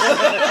bus.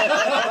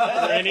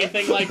 Or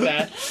anything like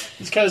that.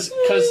 Because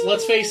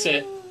let's face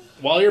it,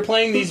 while you're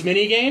playing these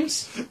mini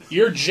games,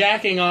 you're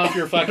jacking off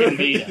your fucking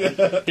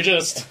Vita. You're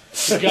just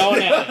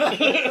going at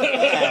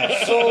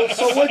it.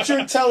 So what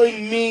you're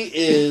telling me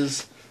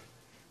is,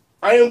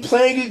 I am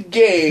playing a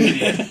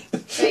game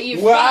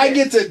where I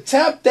get to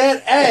tap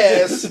that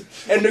ass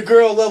and the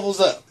girl levels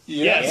up.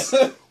 Yes.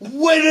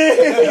 Winning!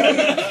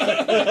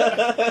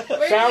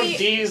 Found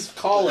D's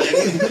calling.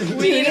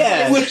 We need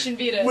a PlayStation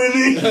Vita.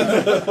 Winning!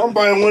 I'm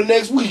buying one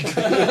next week.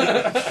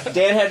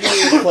 Dan had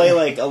me play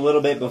like a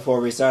little bit before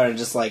we started,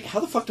 just like,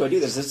 how the fuck do I do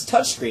this? It's a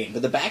touchscreen,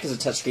 but the back is a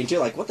touchscreen too.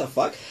 Like, what the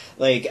fuck?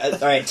 Like,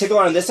 alright, tickle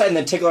her on this side and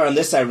then tickle her on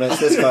this side when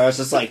it's this car. I was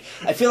just like,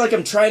 I feel like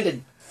I'm trying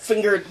to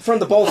finger it from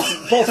both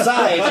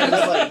sides. And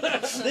it's like,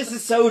 this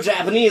is so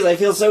Japanese. I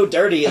feel so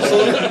dirty. So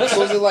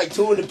is it like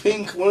 2 in the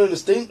pink, 1 in the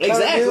stink?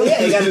 Exactly,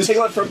 yeah. You gotta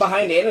tickle it from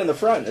behind and in the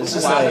front. It's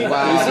just like,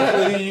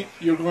 Basically,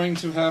 you're going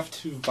to have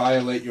to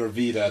violate your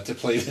Vita to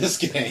play this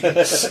game.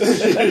 To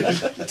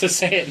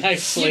say it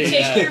nicely. You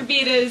take your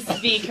Vita's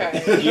V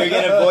card. you're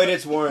gonna void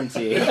its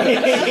warranty.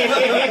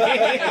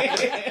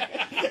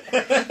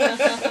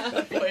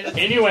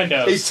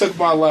 Innuendos. He took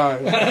my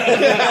line.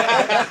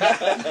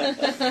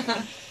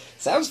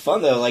 Sounds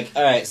fun though. Like,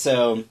 all right,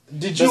 so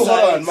Hold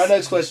on. My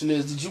next question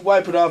is: did you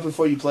wipe it off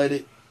before you played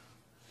it?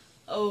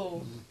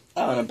 Oh.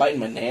 Oh, and I'm biting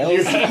my nails.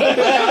 Your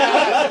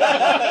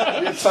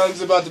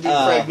tongue's about to be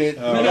pregnant.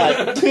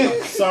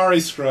 Sorry,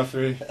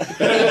 Scruffy.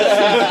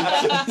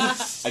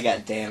 I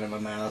got Dan in my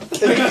mouth.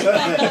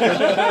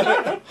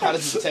 How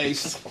does it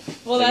taste?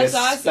 Well, Like that's a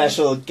awesome.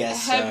 special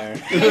guest star.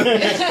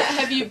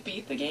 Have you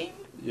beat the game?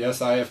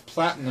 Yes, I have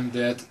platinumed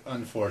it,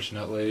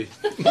 unfortunately.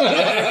 It is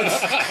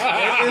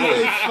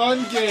a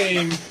fun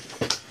game,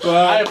 I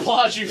but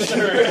applaud you,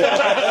 sir.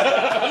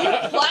 You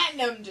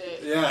platinumed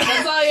it. yeah,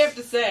 That's all you have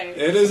to say.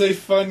 it is a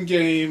fun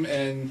game,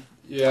 and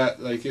yeah,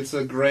 like it's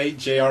a great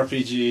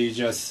JRPG.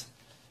 Just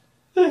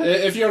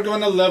if you're going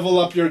to level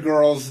up your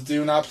girls,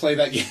 do not play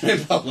that game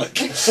in public.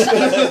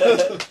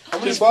 How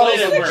many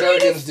bottles of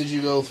Jergens did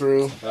you go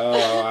through?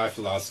 Oh, I've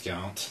lost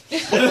count.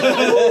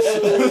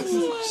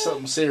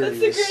 Something serious.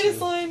 That's the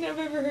greatest line I've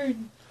ever heard.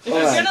 If Oh,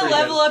 you're that's gonna pretty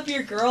level up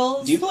your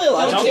girls, Do you play a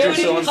lot? don't Don't do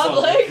do it so in in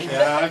public. public.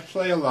 Yeah, I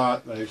play a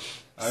lot. Like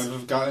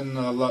I've gotten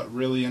a lot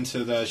really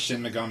into the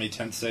Shin Megami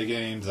Tensei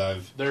games.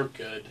 They're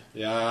good.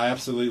 I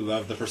absolutely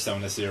love the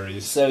Persona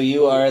series. So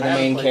you are the I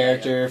haven't main played that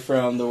character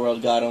from The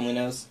World God Only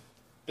Knows?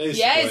 Basically.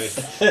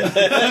 Yes. Totally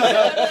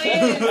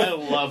is. I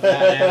love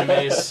that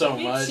anime so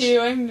Me much. too,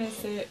 I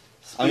miss it.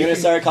 I'm gonna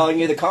start calling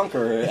you the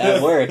Conqueror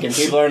at work, and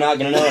people are not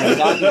gonna know what I'm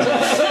talking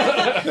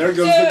about. There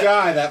goes the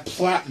guy that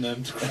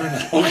platinumed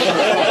criminal.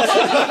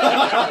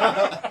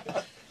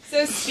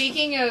 So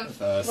speaking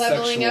of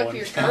leveling up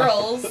your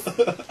girls,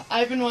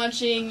 I've been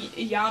watching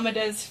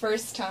Yamada's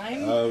First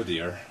Time. Oh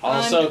dear.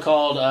 Also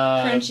called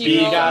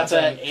Crunchyroll.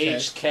 Bigata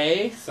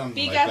HK.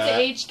 Something like Bigata that.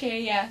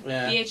 HK, yeah.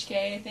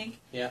 BHK, I think.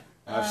 Yeah.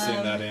 I've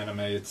seen that anime.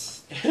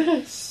 It's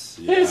It's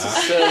silly. It's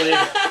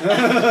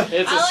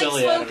a Alex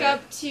silly woke anime.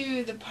 up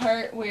to the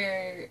part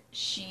where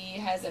she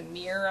has a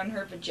mirror on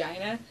her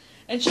vagina,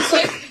 and she's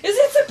like, "Is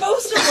it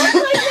supposed to look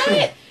like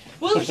that?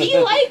 Will he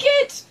like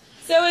it?"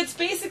 So it's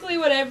basically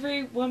what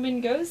every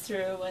woman goes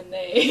through when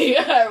they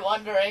are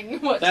wondering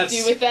what to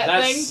do with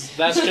that thing.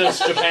 That's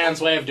just Japan's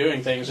way of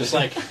doing things. Just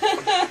like,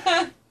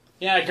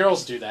 yeah,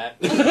 girls do that.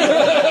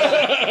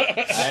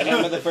 I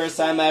remember the first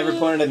time I ever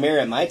pointed a mirror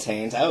at my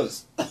taint. I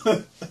was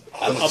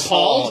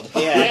Appalled?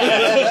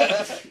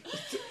 Yeah.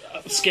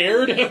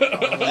 Scared?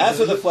 That's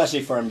what the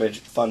fleshy fun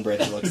bridge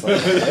looks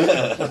like.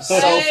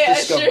 I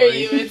assure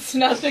you, it's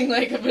nothing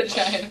like a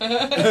vagina.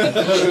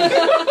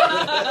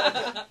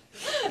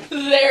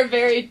 They're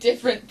very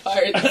different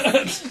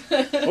parts.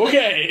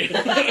 Okay.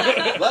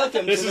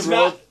 Welcome This to is the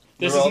Roll... not.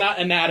 This is not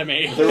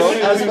anatomy.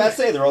 I was about to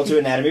say, the Roll2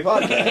 Anatomy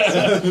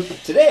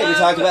Podcast. Today we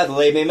talk about the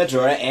labia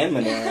majora and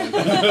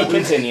minorum.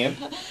 Continue.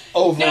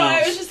 No,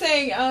 I was just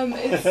saying,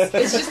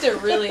 it's just a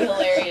really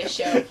hilarious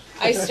show.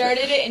 I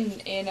started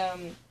it in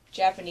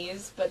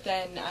Japanese, but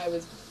then I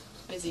was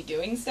busy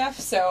doing stuff,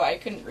 so I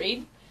couldn't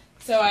read.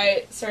 So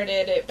I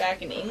started it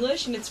back in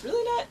English, and it's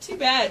really not too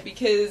bad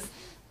because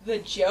the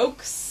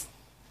jokes...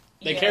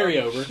 They carry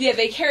over. Yeah,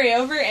 they carry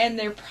over, and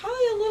they're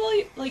probably a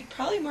little,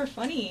 probably more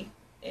funny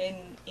in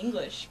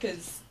English,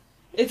 because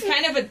it's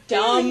kind of a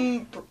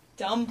dumb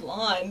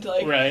blonde,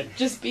 right.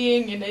 just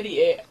being an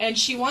idiot. And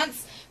she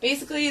wants...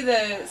 Basically,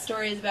 the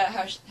story is about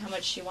how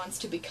much she wants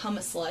to become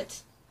a slut,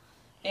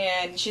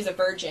 and she's a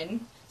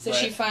virgin. So right.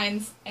 she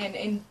finds, and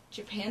in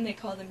Japan they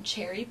call them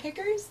cherry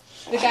pickers,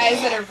 the guys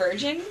that are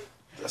virgin.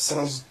 That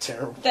sounds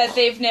terrible. That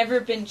they've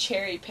never been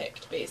cherry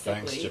picked, basically.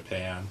 Thanks,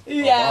 Japan.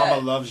 Yeah.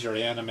 Obama loves your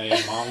anime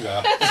and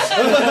manga.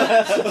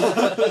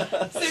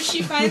 So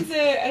she finds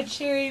a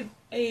cherry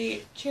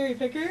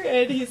picker,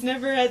 and he's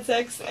never had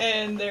sex,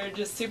 and they're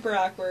just super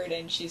awkward,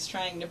 and she's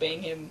trying to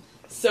bang him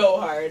so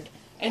hard.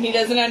 And he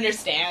doesn't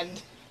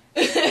understand.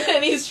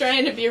 And he's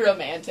trying to be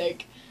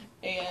romantic.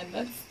 And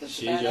that's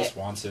She about just it.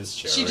 wants his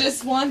cherry. She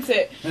just wants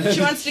it. She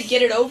wants to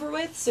get it over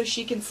with so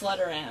she can slut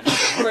around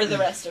for the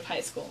rest of high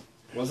school.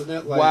 Wasn't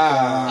it like...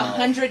 Wow.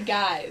 100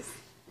 guys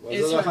Was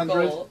is it her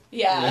 100? goal.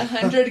 Yeah,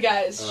 100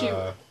 guys.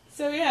 Uh.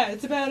 So yeah,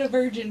 it's about a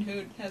virgin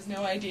who has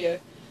no idea.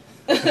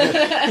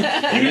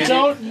 You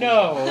don't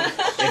know.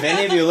 If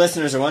any of you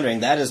listeners are wondering,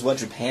 that is what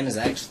Japan is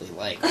actually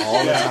like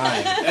all the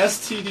time.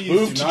 STDs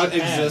Move do to not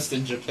Japan. exist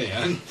in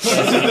Japan.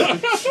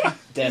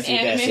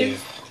 Desu.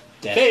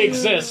 They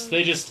exist.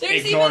 They just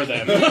There's ignore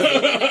even them.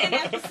 an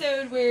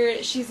episode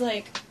where she's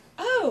like,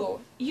 "Oh,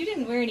 you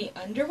didn't wear any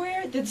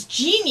underwear? That's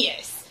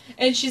genius!"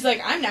 And she's like,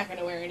 "I'm not going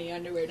to wear any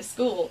underwear to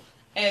school."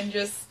 And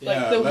just,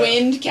 Yeah, the that-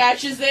 wind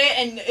catches it,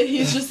 and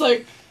he's just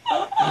like...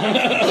 Yeah,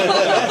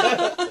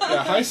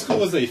 high school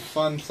was a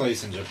fun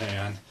place in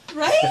Japan.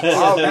 Right?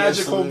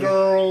 Magical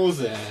girls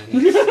and...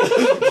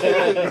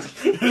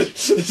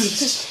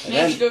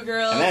 Magical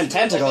girls. And then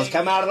tentacles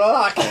come out of the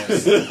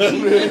lockers.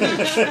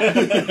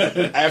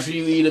 After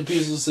you eat a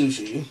piece of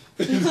sushi.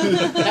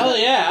 Hell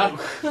yeah.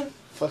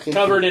 Fucking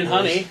Covered in Food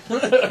Wars. honey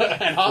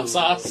and hot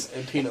sauce.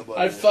 And peanut butter.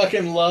 I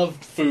fucking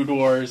loved Food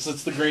Wars.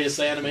 It's the greatest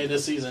anime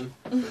this season.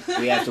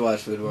 We have to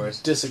watch Food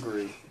Wars.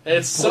 Disagree.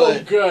 It's so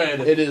But good.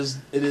 It is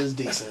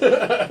decent.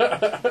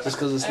 Just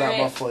because it's not Alright.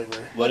 my flavor.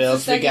 What What's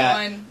else the we second got?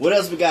 one? What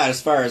else we got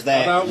as far as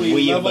that? How about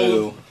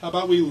Weeaboo.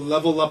 we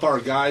level up our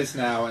guys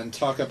now and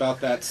talk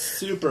about that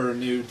super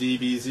new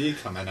DBZ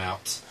coming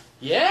out?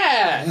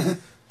 Yeah.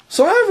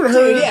 So I haven't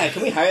heard Dude, yeah,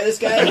 can we hire this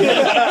guy to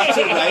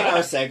write our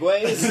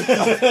segues?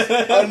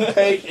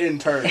 unpaid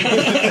intern.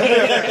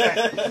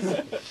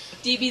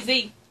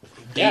 DBZ.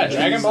 Yeah,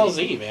 Dragon Ball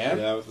Z, man.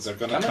 Yeah, they're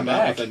going to Coming come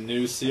back. out with a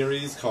new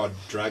series called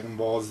Dragon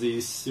Ball Z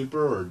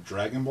Super or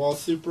Dragon Ball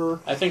Super,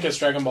 I think it's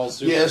Dragon Ball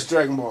Super. Yeah, it's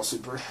Dragon Ball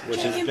Super.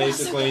 which Dragon is Ball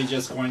basically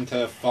just going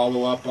to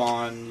follow up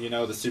on,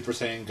 the Super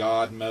Saiyan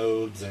God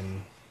modes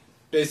and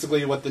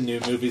basically what the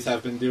new movies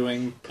have been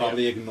doing,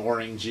 probably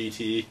ignoring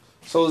GT.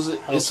 So is it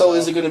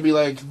going to be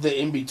like the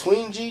in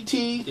between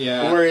GT?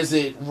 Yeah. Or is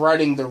it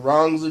righting the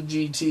wrongs of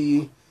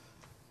GT?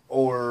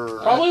 Or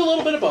Probably a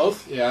little bit of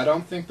both. Yeah, I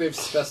don't think they've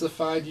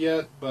specified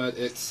yet, but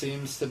it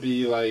seems to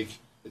be like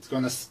it's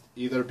going to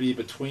either be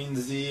between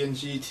Z and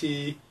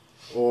GT,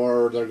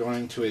 or they're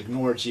going to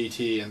ignore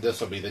GT, and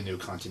this will be the new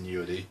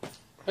continuity.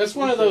 It's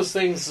one of those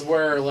things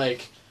where,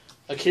 like,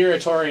 Akira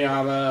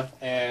Toriyama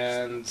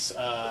and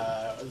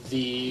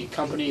the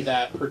company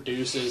that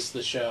produces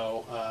the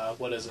show,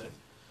 what is it?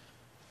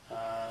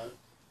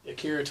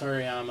 Akira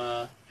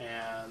Toriyama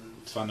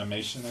and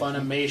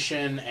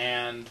Funimation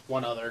and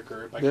one other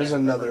group. there's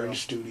another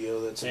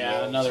studio that's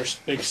involved. Yeah, another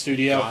big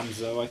studio.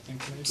 Gonzo, I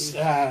think maybe.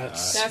 That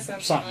sounds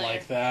Something familiar.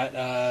 like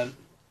that.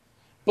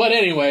 But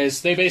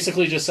anyways, they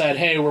basically just said,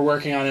 hey, we're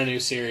working on a new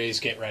series,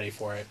 get ready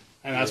for it.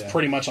 And that's Yeah.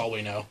 pretty much all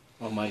we know.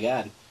 Oh my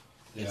god.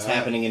 It's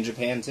happening in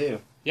Japan too.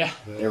 Yeah.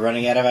 They're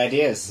running out of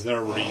ideas. They're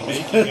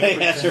remaking They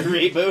have to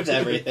reboot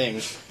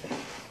everything.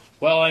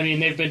 Well, I mean,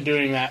 they've been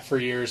doing that for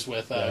years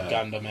with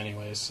Gundam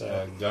anyways.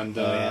 So.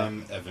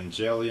 Gundam,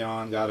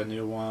 Evangelion got a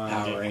new one.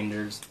 Power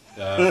Rangers.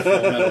 Full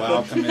Metal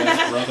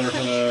Alchemist,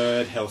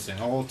 Brotherhood, Hellsing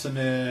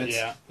Ultimate.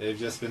 Yeah. They've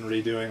just been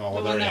redoing all The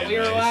of one their that we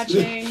were animes.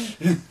 watching.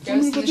 Ghost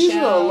in But the these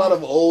Shell. are a lot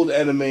of old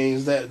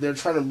animes that they're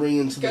trying to bring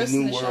into Ghost the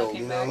in new the Shell world,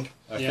 came you know? back.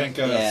 I Yeah. think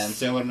Yeah.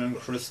 Sailor Moon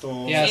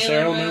Crystal. Yeah, Sailor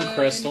Sailor Moon Moon.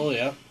 Crystal,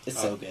 yeah.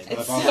 It's so good.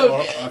 It's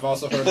I've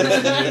also heard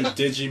there's a new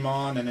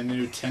Digimon and a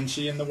new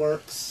Tenchi in the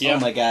works. Yeah. Oh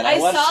my god. I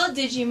watched, saw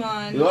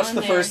Digimon. we watched on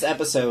the there. first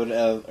episode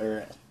of...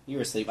 Or, you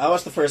were asleep. I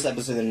watched the first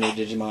episode of the new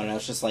Digimon and I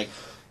was just like,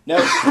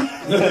 nope.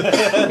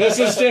 This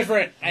is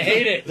different. I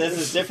hate it. This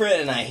is different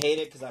and I hate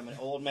it because I'm an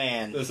old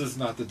man. This is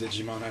not the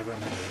Digimon I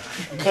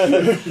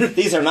remember.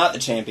 These are not the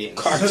champions.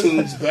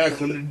 Cartoons back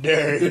in the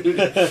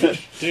day.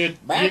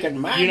 Dude, Back in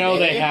my you know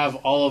day. they have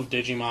all of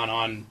Digimon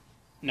on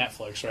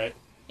Netflix, right?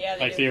 Yeah,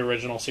 they Like do. the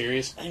original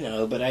series. I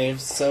know, but I have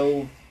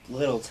so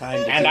little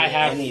time to And do I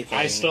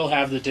anything. still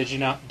have the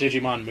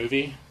Digimon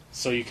movie,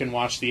 so you can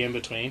watch the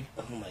in-between.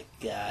 Oh my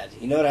god.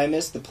 You know what I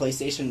missed? The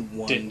PlayStation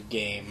 1 Di-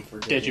 game for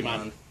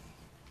Digimon.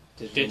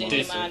 Digimon.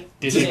 Digimon.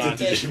 Digimon.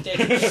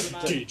 Digimon.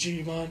 Digimon.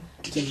 Digital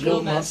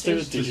Digital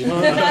monsters. Masters.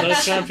 Digimon.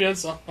 The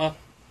champions.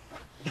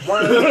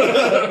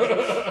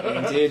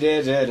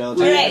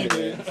 Digital Alright.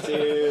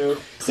 to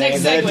say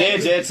Next the segue.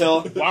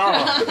 digital.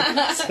 Wow.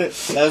 That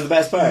was the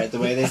best part, the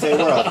way they say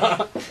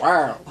world.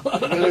 Wow.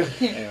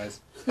 Anyways.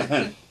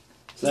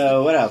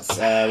 So, what else?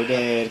 We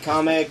did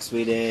comics,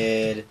 we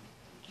did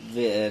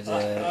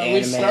anime.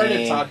 We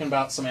started talking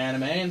about some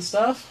anime and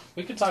stuff.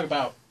 We could talk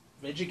about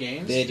video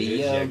games.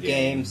 Video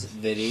games,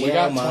 video We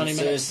got 20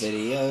 monsters, minutes.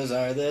 videos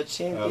are the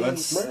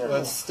champions.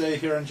 Let's stay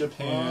here in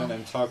Japan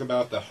and talk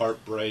about the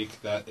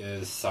heartbreak that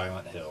is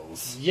Silent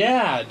Hills.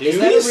 Yeah, dude. Is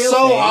that He's a real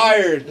so thing?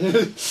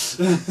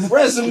 hired.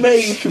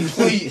 Resume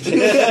complete.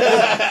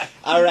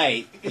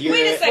 Alright.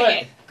 Wait a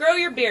second. Grow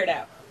your beard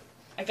out.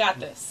 I got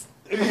this.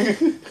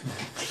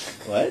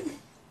 What?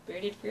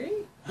 Bearded Fury?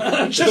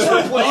 Just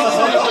replace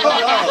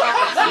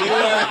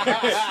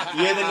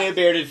You're the new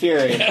bearded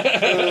fury. You've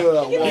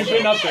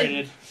been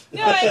upgraded.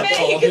 No, I meant you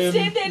Call could him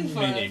stand in for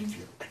Mini him.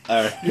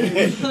 Alright.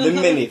 The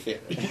mini fury.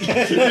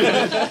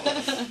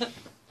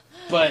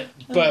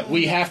 But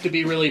we have to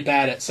be really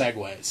bad at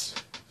segues.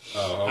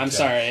 Oh, okay. I'm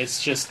sorry.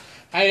 It's just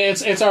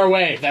it's our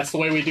way. That's the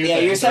way we do Yeah,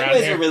 your things around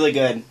segues here. are really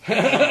good.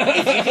 If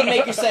you can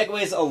make your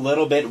segues a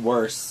little bit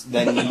worse,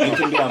 then you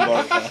can be on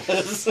board with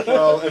us.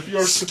 Well, if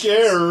you're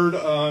scared,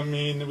 I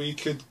mean, we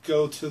could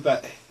go to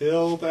that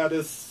hill that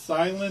is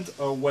silent.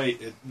 Oh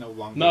wait, it no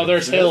longer. No,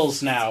 there's exists.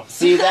 hills now.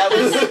 See,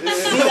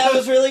 that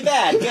was really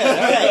bad. Good. All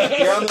right,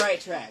 you're on the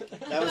right track.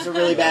 That was a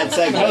really bad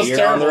That segue. was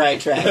You're on the terrible.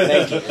 right track.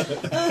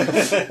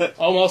 Thank you.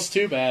 Almost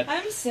too bad.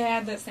 I'm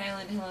sad that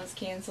Silent Hill is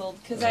canceled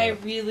because I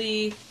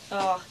really.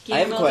 Oh, I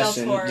have a Guillermo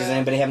question. del Toro. Does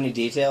anybody have any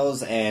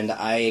details? And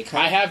I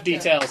have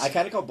details. I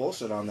kind of call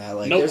bullshit on that.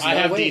 Like, Nope, there's no I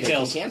have way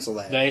details. they can cancel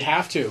that. They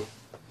have to.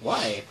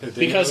 Why?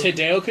 Because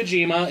Hideo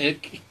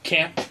Kojima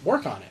can't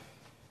work on it.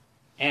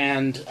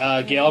 And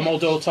Guillermo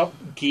del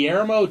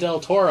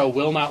Toro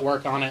will not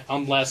work on it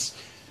unless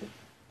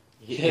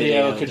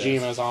Hideo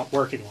Kojima is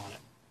working on it.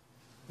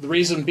 The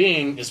reason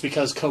being is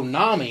because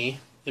Konami,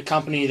 the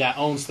company that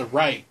owns the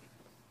right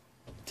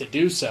to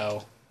do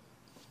so,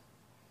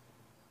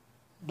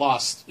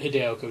 lost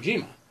Hideo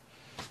Kojima.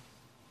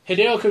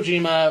 Hideo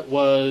Kojima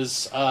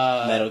was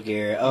Metal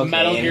Gear. Okay,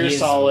 Metal and Gear he's-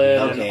 Solid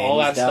okay, and all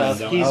that he's done.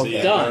 stuff. Don't He's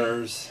see done.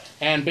 errors.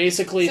 And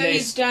basically So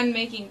he's done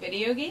making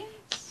video games?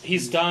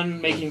 he's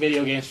done making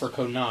video games for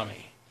Konami.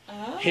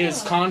 Oh.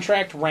 His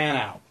contract ran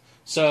out.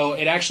 So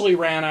it actually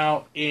ran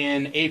out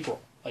in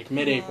April, like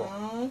mid-April.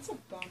 Oh, that's a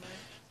bummer.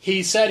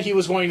 He said he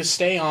was going to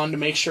stay on to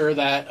make sure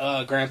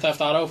that Grand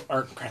Theft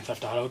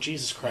Auto,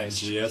 Jesus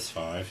Christ.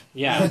 GS5.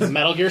 Yeah,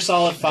 Metal Gear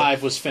Solid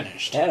 5 was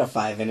finished. It had a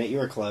 5 in it. You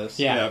were close.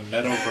 Yeah.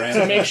 Metal Grand.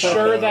 To make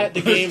sure that the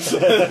game...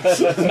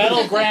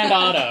 Metal Grand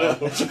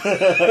Auto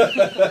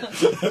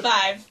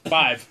 5.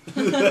 5.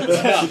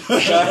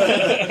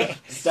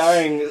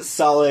 Starring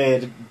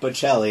Solid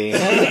Bocelli.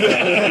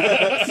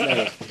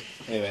 Snake.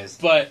 Anyways.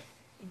 But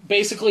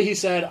basically he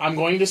said, I'm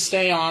going to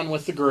stay on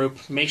with the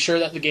group, make sure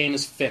that the game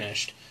is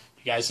finished.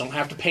 You guys don't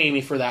have to pay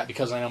me for that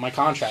because I know my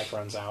contract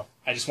runs out.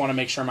 I just want to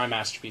make sure my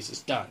masterpiece is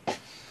done.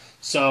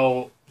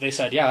 So they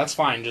said, yeah, that's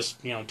fine.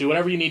 Just, do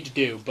whatever you need to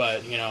do.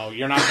 But,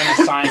 you're not going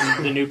to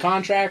sign the new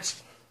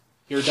contracts.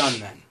 You're done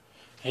then.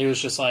 And he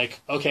was just like,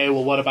 okay,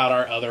 well, what about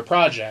our other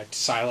project,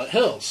 Silent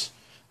Hills?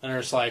 And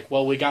they're just like,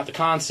 well, we got the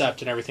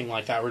concept and everything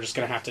like that. We're just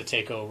going to have to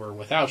take over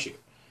without you.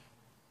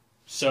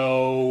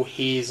 So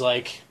he's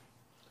like,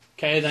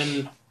 okay,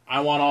 then I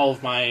want all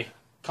of my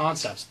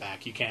concepts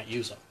back. You can't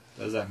use them.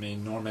 Does that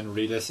mean Norman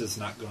Reedus is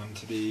not going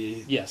to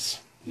be?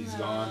 Yes. He's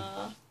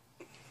gone.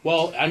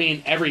 Well, I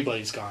mean,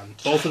 everybody's gone.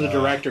 Both of the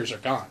directors are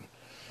gone.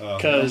 No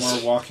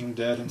 'Cause- more Walking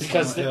Dead and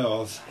because Silent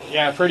Hills.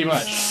 Yeah, pretty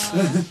much.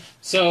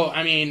 So,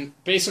 I mean,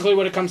 basically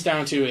what it comes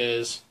down to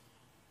is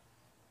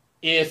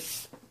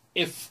if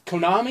if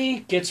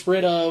Konami gets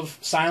rid of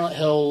Silent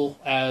Hill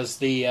as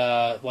the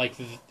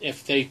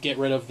if they get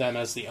rid of them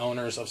as the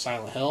owners of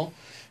Silent Hill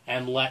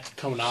and let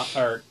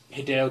Hideo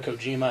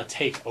Kojima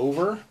take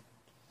over,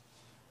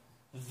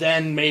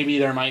 then maybe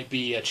there might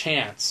be a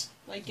chance.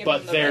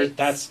 But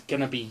that's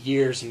going to be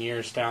years and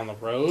years down the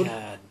road.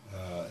 God.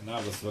 And I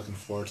was looking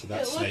forward to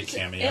that Snake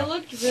cameo. It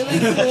looked really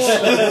cool.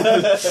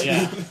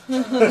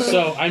 Yeah.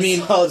 So, I mean...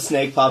 Solid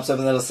Snake pops up in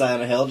the middle of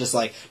Silent Hill, just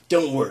like,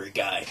 don't worry,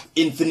 guy.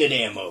 Infinite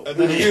ammo. And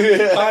then he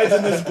hides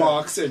in his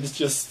box and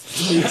just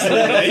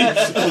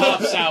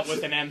pops out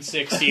with an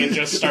M60 and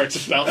just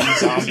starts belting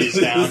zombies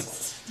down.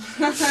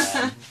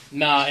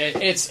 No,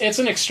 it's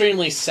an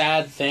extremely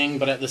sad thing,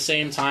 but at the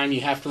same time,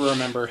 you have to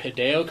remember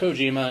Hideo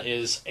Kojima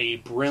is a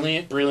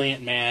brilliant,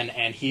 brilliant man,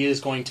 and he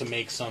is going to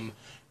make some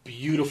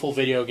beautiful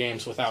video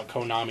games without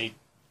Konami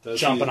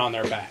jumping on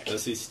their back.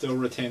 Does he still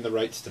retain the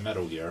rights to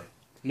Metal Gear?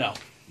 No.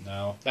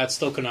 No. That's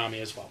still Konami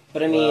as well.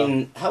 But I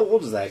mean, how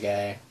old is that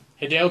guy?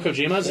 Hideo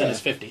Kojima's in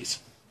his 50s.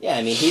 Yeah,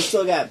 I mean, he's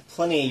still got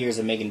plenty of years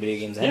of making video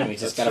games ahead of him.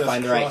 He's just got to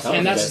find the right company.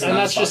 And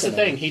that's just the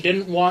thing. He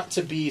didn't want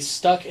to be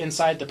stuck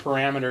inside the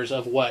parameters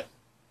of what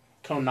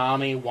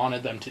Konami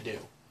wanted them to do.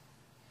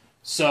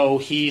 So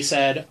he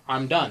said,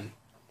 I'm done.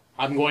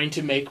 I'm going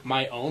to make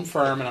my own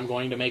firm, and I'm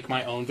going to make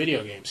my own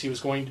video games. He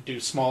was going to do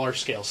smaller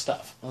scale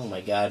stuff. Oh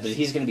my god, but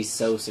he's going to be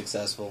so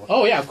successful.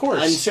 Oh yeah, of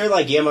course. I'm sure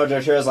like Guillermo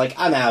del Toro's like,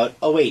 I'm out.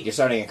 Oh wait, you're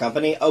starting a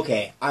company?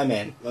 Okay, I'm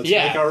in. Let's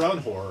make our own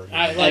horror.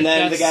 And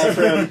then the guy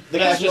from The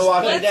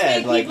Walking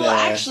Dead. Let's make people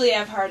actually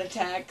have heart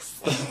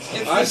attacks.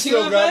 I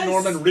still got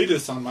Norman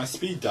Reedus on my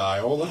speed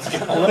dial. Let's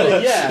go.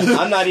 Yeah,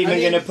 I'm not even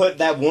going to put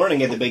that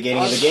warning at the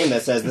beginning of the game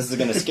that says this is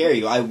going to scare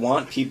you. I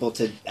want people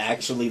to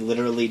actually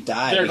literally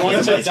die. They're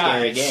going to die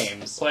scary games.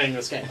 Playing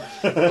this game.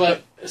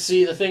 But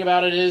see, the thing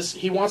about it is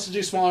he wants to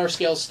do smaller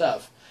scale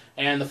stuff,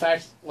 and the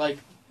fact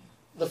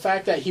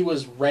that he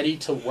was ready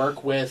to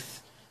work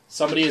with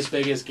somebody as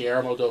big as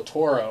Guillermo del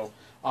Toro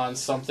on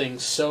something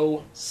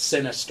so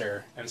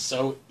sinister and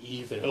so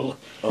evil.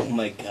 Oh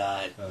my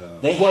god.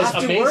 They have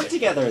to work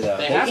together, though.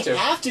 They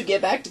have to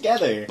get back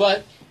together.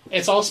 But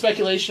it's all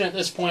speculation at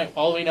this point.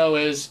 All we know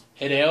is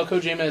Hideo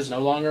Kojima is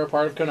no longer a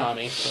part of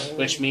Konami,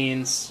 which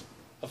means,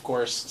 of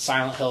course,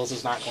 Silent Hills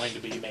is not going to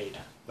be made.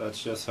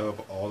 Let's just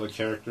hope all the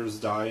characters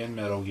die in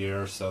Metal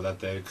Gear so that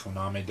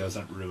Konami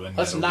doesn't ruin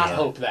Let's Metal not Gear.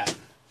 hope that.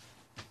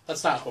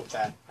 Let's not hope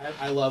that.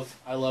 I love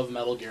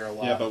Metal Gear a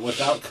lot. Yeah, but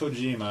without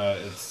Kojima,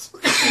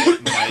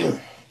 it might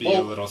be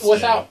a little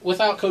stale.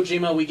 Without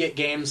Kojima, we get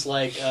games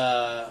like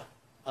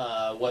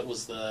what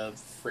was the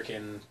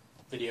freaking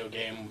video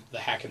game, the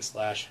hack and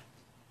slash,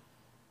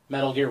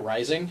 Metal Gear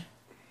Rising.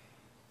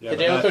 Yeah,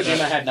 Hideo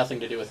Kojima had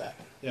nothing to do with that.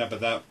 Yeah, but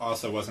that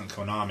also wasn't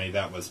Konami.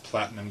 That was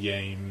Platinum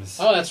Games.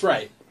 Oh, that's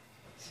right.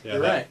 Yeah,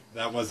 You're right.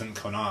 That wasn't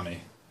Konami.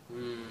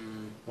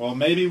 Well,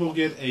 maybe we'll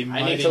get a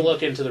mighty... I need to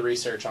look into the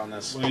research on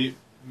this.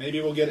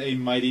 Maybe we'll get a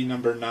Mighty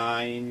Number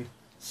 9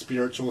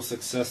 spiritual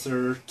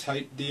successor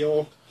type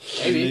deal.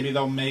 Maybe. Maybe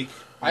they'll make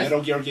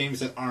Metal Gear games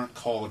that aren't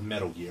called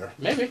Metal Gear.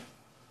 Maybe.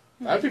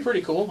 That'd be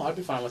pretty cool. I'd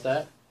be fine with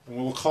that. And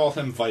we'll call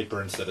him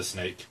Viper instead of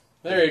Snake.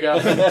 There you go.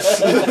 There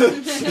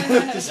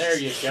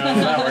you go.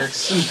 That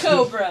works.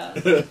 Cobra.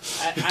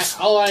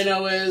 All I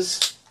know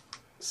is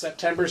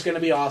September's going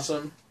to be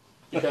awesome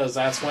because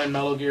that's when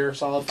Metal Gear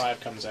Solid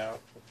 5 comes out.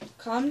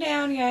 Calm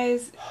down,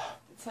 guys.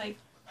 It's like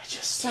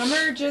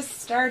summer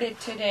just started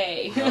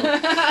today. You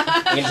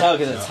can tell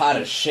because it's hot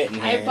as shit in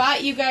here. I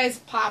bought you guys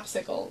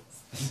popsicles.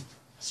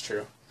 It's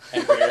true.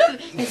 And beer.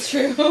 It's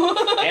true.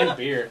 And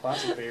beer.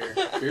 Lots of beer.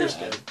 Beer's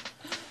good.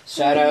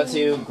 Shout out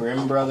to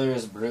Grimm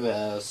Brothers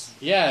Brewhouse.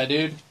 Yeah,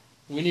 dude.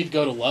 We need to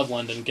go to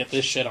Loveland and get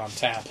this shit on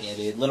tap. Yeah,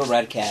 dude. Little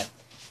Red Cap.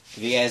 If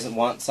you guys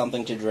want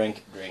something to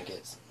drink, drink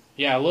it.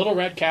 Yeah, Little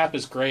Red Cap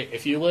is great.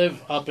 If you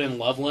live up in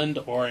Loveland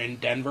or in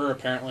Denver,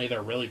 apparently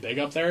they're really big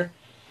up there.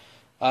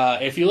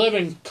 If you live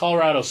in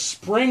Colorado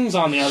Springs,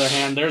 on the other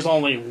hand, there's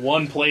only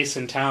one place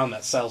in town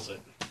that sells it.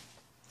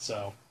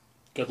 So,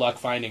 good luck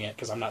finding it,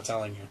 because I'm not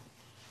telling you.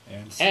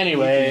 And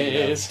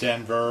anyways,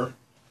 Denver,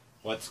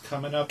 what's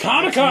coming up?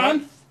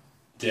 Comic-Con!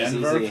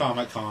 Denver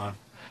Comic-Con.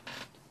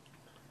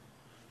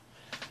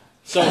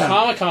 So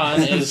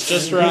Comic-Con is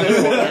just around the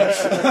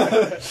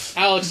corner.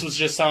 Alex was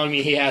just telling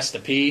me he has to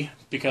pee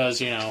because,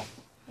 you know,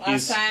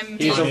 he's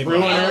a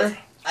ruiner.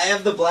 I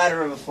have the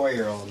bladder of a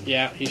 4-year-old.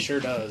 Yeah, he sure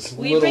does.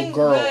 We bring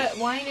the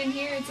wine in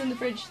here. It's in the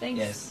fridge. Thanks.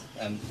 Yes.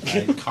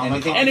 Anything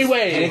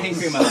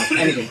for your mom.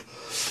 Anything.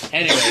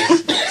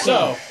 Anyways,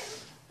 so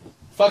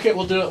fuck it,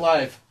 we'll do it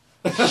live.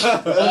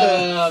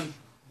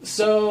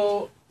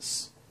 So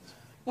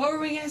what were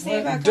we gonna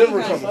say about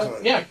Denver Comic-Con?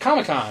 Comic-Con. Yeah,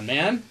 Comic-Con,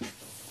 man.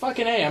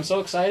 Fucking A, I'm so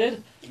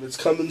excited. It's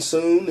coming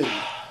soon. And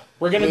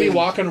we're gonna be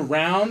walking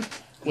around.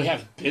 We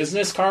have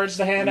business cards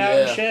to hand out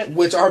and shit.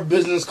 Which our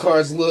business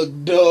cards look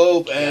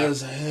dope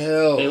as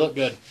hell. They look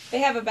good. They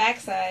have a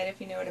backside, if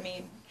you know what I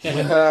mean.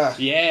 Yeah.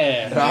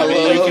 I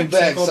You love can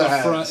tickle the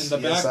backsides. front and the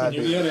back when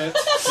you get it.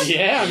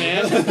 Yeah,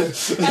 man.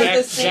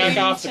 Jack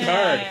off the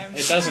card.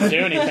 It doesn't do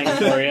anything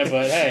for you,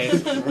 but hey.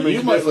 I mean,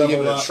 you might give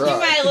it a try. You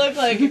might look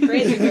like a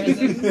crazy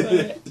person,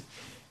 but...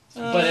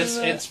 But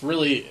it's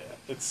really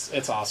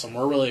it's awesome.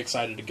 We're really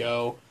excited to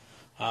go.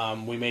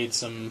 We made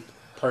some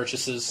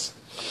purchases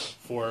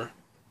for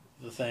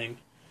the thing.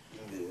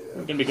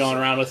 We're gonna be going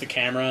around with the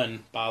camera and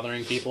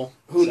bothering people.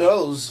 Who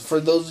knows? For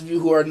those of you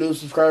who are new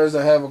subscribers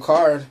that have a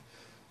card,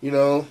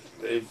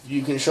 if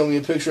you can show me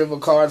a picture of a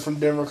card from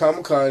Denver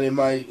Comic Con, it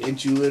might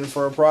int you in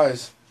for a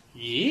prize.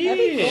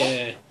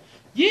 Yeah,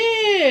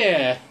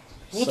 yeah.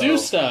 We'll do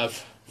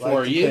stuff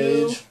for you.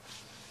 Page.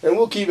 And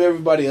we'll keep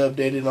everybody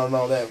updated on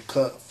all that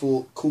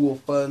cool,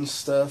 fun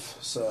stuff.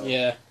 So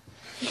yeah.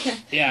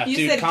 Yeah, you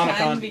dude, said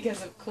Comic-Con fun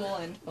because of cool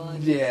and fun.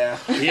 Yeah.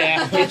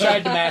 Yeah, we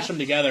tried to mash them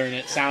together and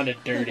it sounded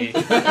dirty.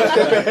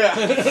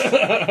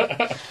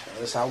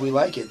 That's how we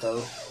like it,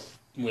 though.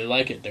 We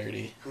like it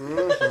dirty.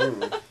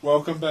 Mm-hmm.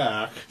 Welcome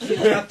back. You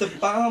got the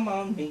bomb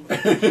on me.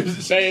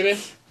 Baby.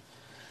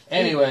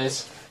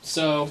 Anyways,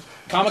 so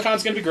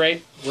Comic-Con's going to be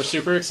great. We're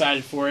super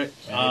excited for it.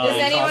 Is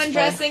anyone cosplay.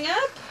 dressing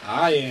up?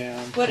 I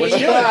am. What are What you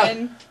you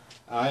doing?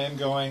 I am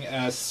going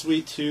as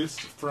Sweet Tooth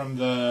from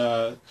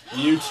the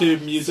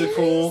YouTube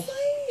musical.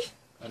 Seriously?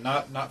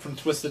 Not from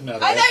Twisted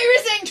Metal. I thought you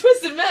were saying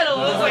Twisted Metal.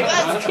 I was like, Not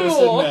that's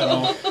Twisted cool.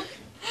 Metal.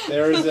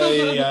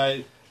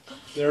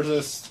 There's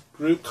this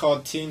group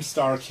called Team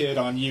Star Kid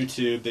on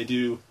YouTube. They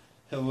do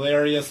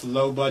hilarious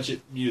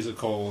low-budget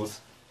musicals.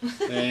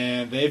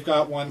 And they've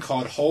got one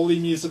called Holy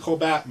Musical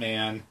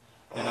Batman.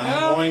 And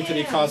I'm going to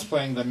be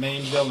cosplaying the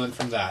main villain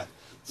from that.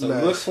 So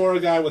Nice. look for a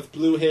guy with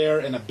blue hair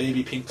and a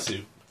baby pink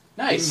suit.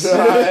 Nice.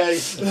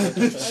 Nice.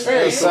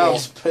 Very That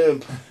sounds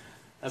pimp.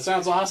 That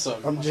sounds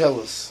awesome. I'm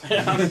jealous.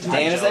 Dan is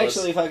jealous.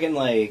 actually fucking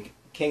like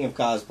king of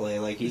cosplay.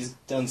 Like he's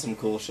done some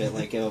cool shit.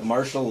 Like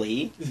Marshall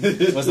Lee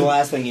was the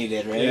last thing you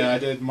did, right? Yeah, I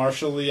did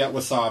Marshall Lee at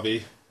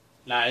Wasabi.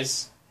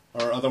 Nice.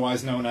 Or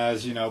otherwise known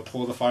as,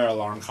 Pull the Fire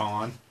Alarm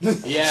Con.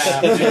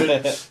 Yeah,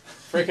 dude.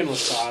 Freaking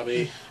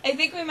Wasabi. I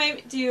think we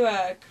might do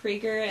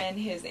Krieger and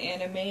his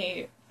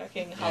anime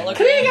fucking hologram.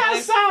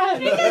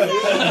 Krieger-san!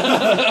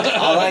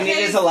 All I need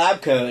is a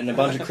lab coat and a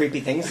bunch of creepy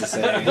things to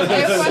say. I'm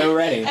so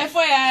ready. FYI,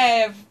 I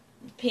have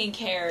pink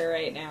hair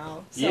right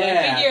now. So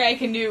Yeah. I figure I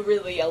can do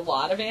really a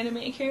lot of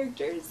anime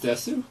characters.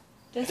 Desu?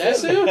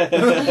 Desu?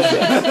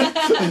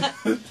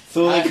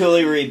 Fooly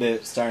Cooly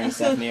reboot starring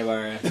Stephanie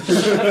Ibarra.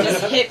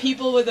 Just hit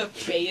people with a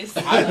bass.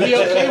 I'd be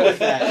okay with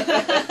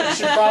that. You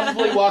should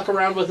probably walk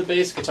around with a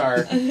bass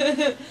guitar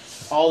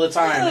all the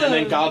time, and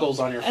then goggles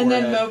on your forehead.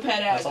 And then moped out.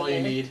 That's all you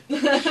need. I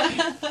want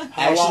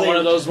Actually- one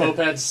of those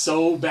mopeds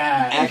so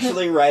bad.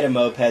 Actually, ride a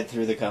moped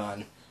through the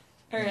con.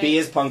 Right. Be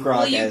as punk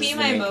rock Will you as be the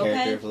my main moped?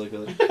 character of Fooly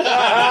Cooly.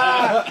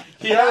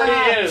 He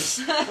already is.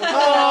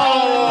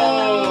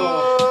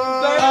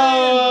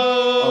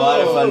 A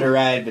lot of fun to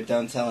ride, but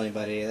don't tell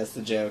anybody. That's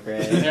the joke,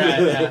 right?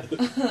 Yeah.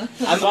 I'm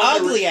Fun to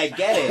ugly, I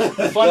get it.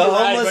 Fun The to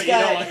ride, homeless but you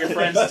guy- don't want your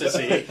friends to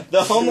see.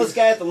 The homeless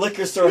guy at the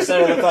liquor store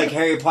said I look like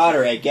Harry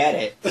Potter, I get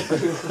it.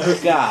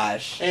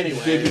 Gosh. Bippity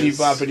Anyways,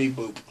 boppity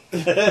boop.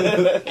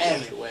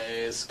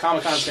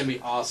 Comic-Con's gonna be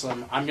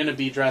awesome. I'm gonna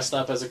be dressed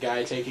up as a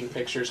guy taking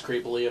pictures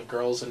creepily of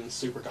girls in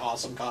super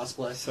awesome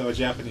cosplay. So a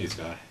Japanese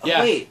guy. Yeah.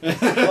 Oh, wait.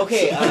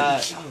 Okay, oh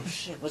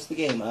shit, what's the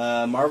game?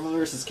 Marvel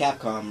vs.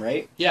 Capcom,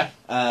 right? Yeah.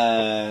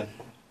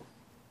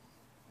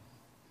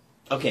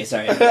 Okay,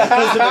 sorry.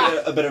 That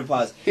was a bit of a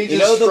pause. He You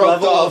just know the stroked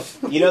level off.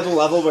 You know the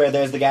level where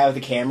there's the guy with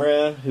the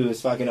camera who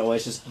is fucking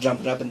always just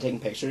jumping up and taking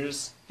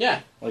pictures? Yeah.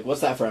 Like, what's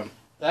that from?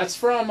 That's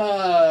from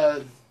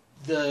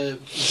the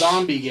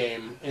zombie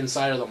game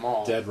inside of the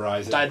mall. Dead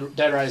Rising.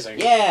 Dead Rising.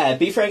 Yeah,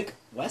 B. Frank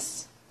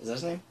West? Is that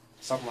his name?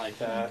 Something like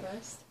that.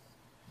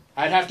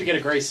 I'd have to get a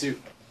gray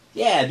suit.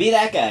 Yeah, be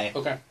that guy.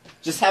 Okay.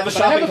 Just have a But I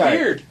shopping have a cart.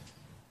 beard.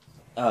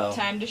 Oh.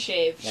 Time to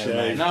shave. Never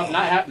mind. No,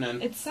 not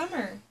happening. It's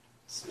summer.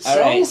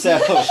 Alright, so...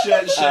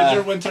 Shed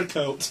your winter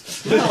coat.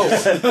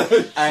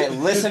 Alright,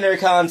 listener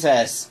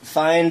contest.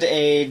 Find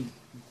a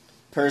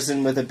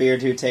person with a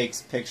beard who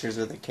takes pictures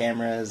with a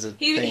camera as a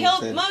thing.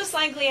 He'll most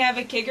likely have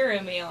a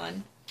kigurumi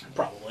on.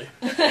 Probably.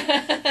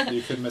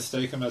 You could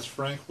mistake him as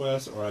Frank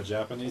West or a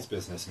Japanese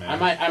businessman.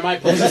 I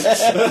might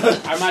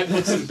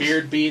put some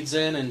beard beads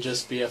in and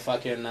just be a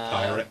fucking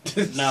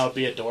Pirate. No,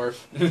 be a dwarf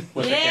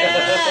with a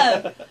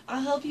camera. Yeah!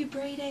 I'll help you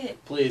braid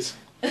it. Please.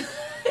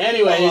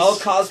 Anyways, I'll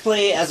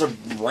cosplay as a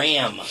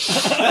ram. You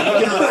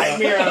can ride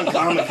me around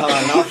Comic-Con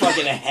and I'll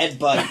fucking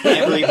headbutt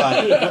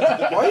everybody.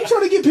 Why are you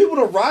trying to get people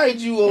to ride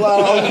you a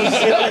lot?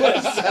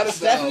 What's that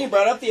Stephanie about?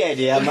 brought up the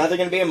idea. I'm either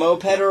going to be a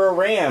moped or a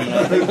ram. And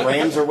I think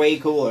rams are way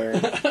cooler.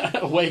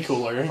 way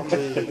cooler.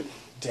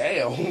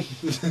 Damn.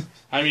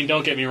 I mean,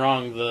 don't get me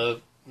wrong.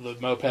 The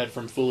moped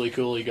from Fooly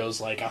Cooly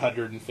goes like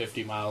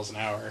 150 miles an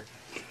hour.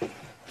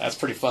 That's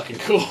pretty fucking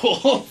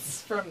cool.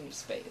 It's from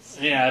space.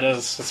 Yeah, it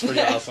is. It's pretty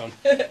awesome.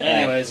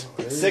 Anyways,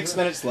 6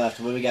 minutes left.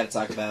 What do we got to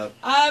talk about?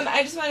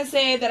 I just want to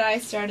say that I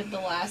started The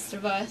Last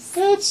of Us.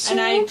 that's so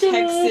And I good.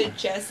 texted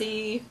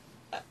Jesse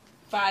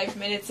 5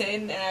 minutes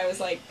in, and I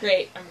was like,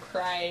 great, I'm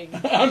crying.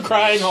 I'm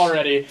crying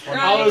already.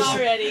 Crying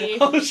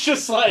already. I was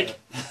just like,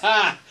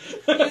 ah.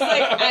 He's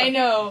like, I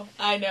know.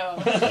 20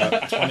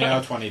 out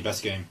of 20,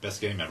 best game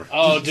ever.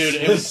 Oh, dude,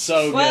 it was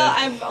so good. Well,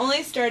 I've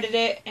only started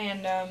it,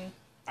 and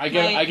I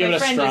give it a my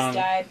friend strong. just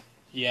died.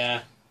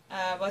 Yeah.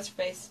 What's her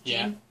face?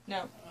 Yeah. Jean?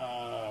 No.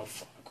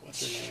 Fuck.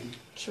 What's her name?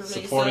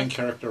 Teresa. Supporting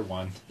character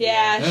 1.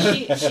 Yeah,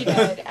 she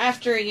died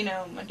after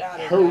my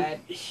daughter Her died.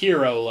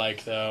 hero,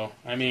 though.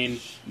 I mean,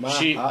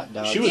 she hot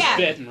dog. she was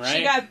bitten, right?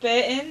 She got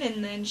bitten,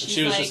 and then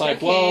she was like, just like,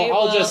 okay,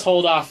 I'll just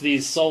hold off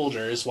these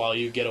soldiers while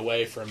you get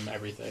away from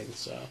everything.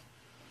 So.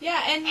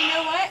 Yeah, and you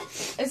know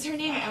what? Is her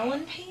name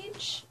Ellen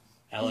Page?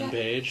 Ellen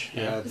Page.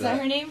 Yeah. Is that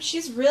her name?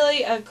 She's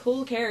really a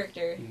cool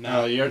character.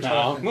 No, you're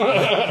talking.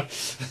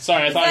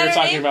 Sorry, I thought you were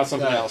talking about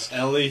something else.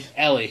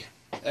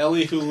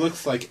 Ellie, who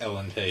looks like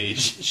Ellen Page.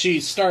 She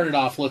started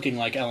off looking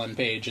like Ellen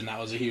Page, and that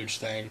was a huge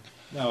thing.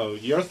 No,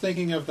 you're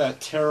thinking of that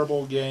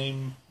terrible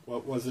game.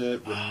 What was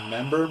it?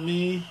 Remember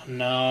Me?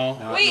 No.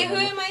 Wait, who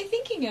am I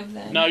thinking of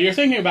then? No, you're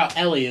thinking about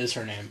Ellie is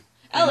her name.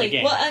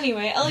 Ellie. Well,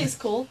 anyway, Ellie's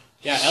cool.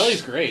 Yeah,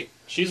 Ellie's great.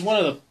 She's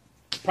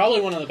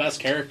probably one of the best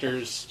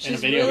characters in a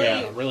video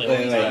game in a really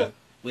long time.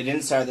 We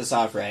didn't start this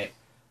off right.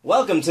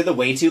 Welcome to the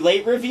Way Too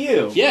Late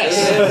review. Yes.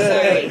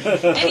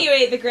 Sorry.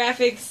 Anyway, the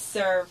graphics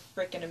are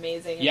freaking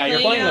amazing. Yeah,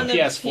 you're playing the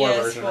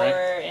PS4 version, right?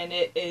 And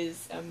it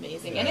is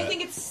amazing. And I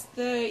think it's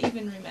the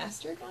even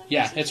remastered one.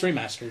 Yeah, it's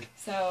remastered.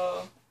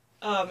 So,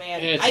 oh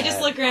man, It's I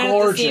just look around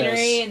gorgeous. at the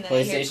scenery and then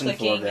I hear PlayStation 4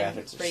 clicking graphics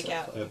and are break so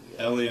out.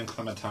 Ellie and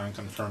Clementine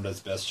confirmed as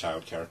best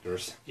child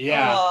characters.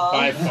 Yeah, Aww.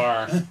 by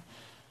far.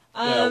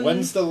 Yeah,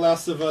 when's the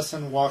Last of Us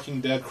and Walking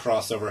Dead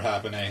crossover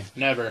happening?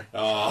 Never.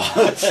 Oh.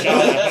 It should.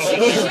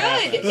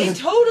 It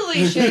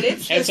totally should.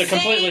 It's the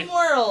same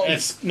world.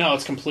 It's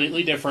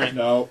completely different.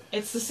 No.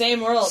 It's the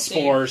same world.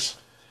 Spores.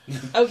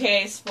 Dude.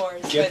 Okay,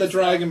 spores. Get the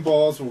Dragon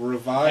Balls. We'll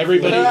revive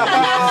everybody. We'll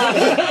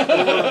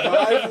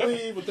revive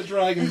Lee with the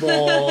Dragon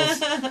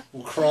Balls.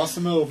 We'll cross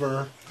them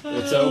over.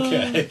 It's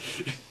okay.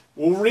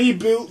 We'll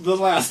reboot The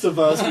Last of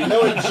Us. We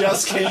know it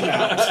just came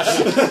out.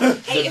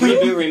 Hey,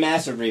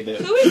 Remastered reboot.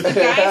 Who is the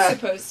guy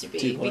supposed to be?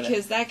 2.0.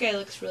 Because that guy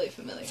looks really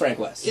familiar. Frank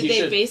West. Did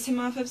they base him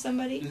off of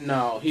somebody?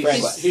 No,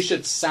 he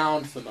should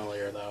sound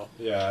familiar though.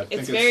 Yeah, I think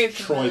It's very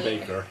Troy familiar.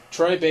 Baker.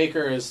 Troy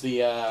Baker is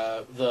the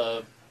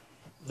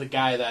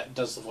guy that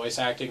does the voice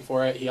acting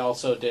for it. He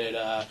also did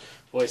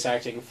voice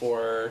acting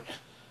for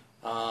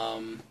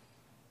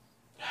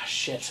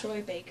shit.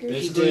 Troy Baker.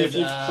 Basically, if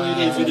you've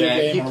played a video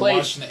game or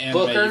watched an anime,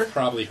 Booker. you've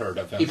probably heard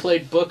of him. He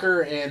played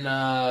Booker in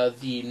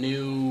the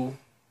new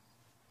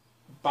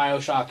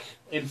BioShock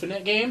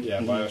Infinite game.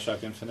 Yeah,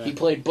 BioShock Infinite. He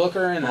played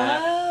Booker in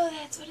that. Oh,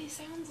 that's what he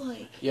sounds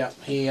like. Yeah,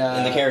 he.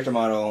 And the character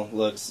model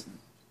looks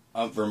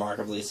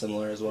remarkably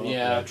similar as well.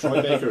 Yeah.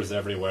 Troy Baker's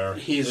everywhere.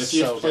 He's if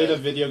you've so played good.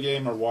 a video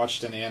game or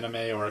watched an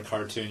anime or a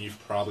cartoon, you've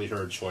probably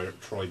heard Troy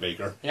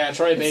Baker. Yeah,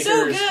 Troy It's Baker's.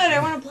 so good. I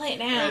want to play it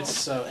now.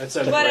 It's a but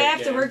great I have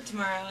game. to work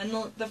tomorrow, and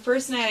the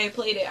first night I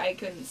played it, I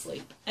couldn't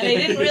sleep, and I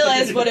didn't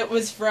realize what it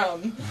was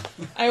from.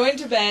 I went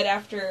to bed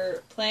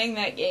after playing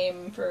that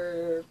game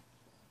for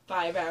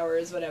 5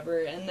 hours, whatever,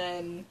 and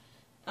then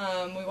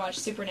we watched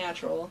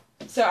Supernatural.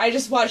 So I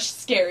just watched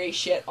scary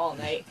shit all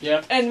night.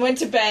 Yep. And went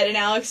to bed, and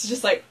Alex was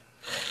just like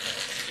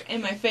in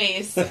my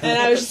face, and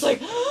I was just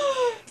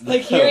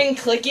like hearing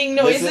clicking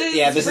noises.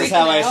 This is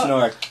how I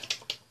snore.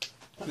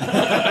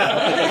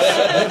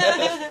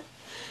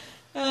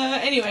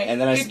 Anyway, And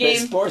then I good spit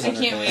game. spores I on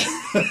her can't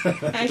face.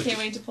 wait. I can't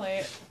wait to play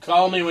it.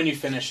 Call me when you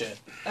finish it.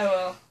 I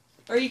will.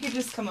 Or you could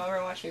just come over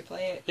and watch me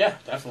play it. Yeah,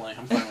 definitely.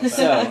 I'm fine with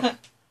that. So,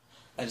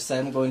 I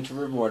decided I'm going to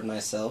reward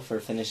myself for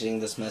finishing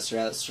the semester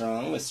out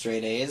strong with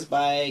straight A's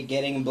by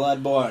getting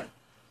Bloodborne.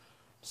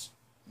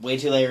 Way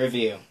Too Late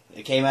review.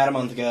 It came out a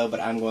month ago, but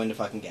I'm going to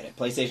fucking get it.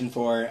 PlayStation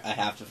 4, I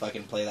have to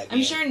fucking play that game.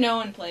 I'm sure no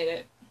one played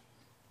it.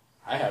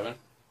 I haven't.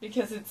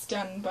 Because it's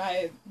done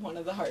by one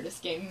of the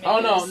hardest game makers. Oh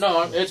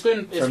no, it's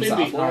been From beaten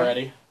software?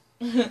 already.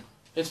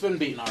 It's been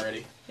beaten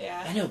already.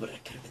 Yeah. I know, but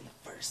it could have been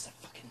the first.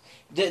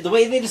 The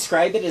way they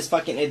describe it is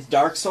fucking... It's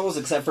Dark Souls,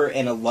 except for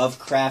in a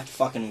Lovecraft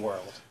fucking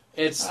world.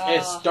 It's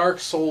Dark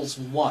Souls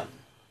 1.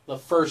 The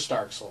first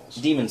Dark Souls.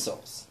 Demon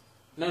Souls.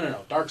 No.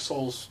 Dark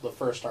Souls, the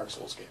first Dark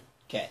Souls game.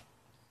 Okay.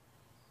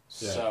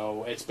 Yeah.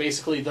 So it's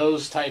basically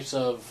those types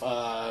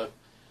of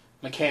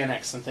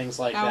mechanics and things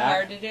like How that.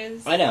 hard it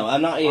is. I know,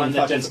 I'm not even On the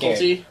fucking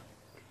difficulty.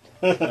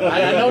 scared.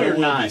 I know you're would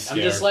be not. I'm scared.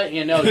 just letting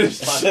you know you're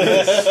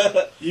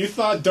fucking. You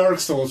thought Dark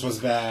Souls was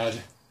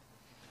bad.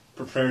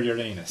 Prepare your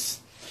anus.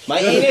 My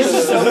anus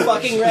is so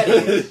fucking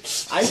ready.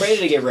 I'm ready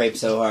to get raped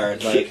so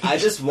hard. Like, I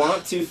just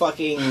want to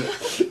fucking...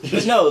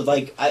 No,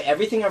 like,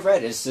 everything I've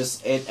read is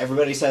just...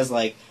 Everybody says,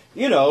 like,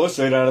 you know,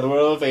 straight out of the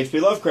world of H.P.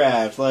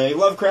 Lovecraft. Like,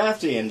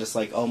 Lovecraftian. Just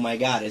like, oh my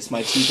god, it's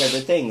my two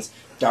favorite things.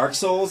 Dark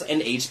Souls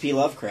and H.P.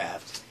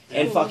 Lovecraft.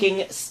 And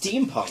fucking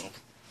steampunk.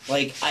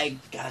 Like, I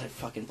gotta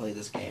fucking play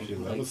this game. If you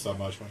love Like, it so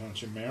much, why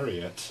don't you marry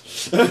it?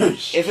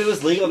 if it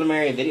was legal to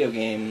marry a video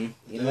game,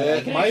 you know, I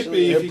It could might actually...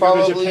 be if you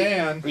go to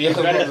Japan. You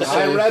better-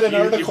 I read an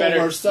article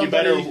where You somebody...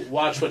 better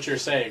watch what you're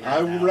saying. Right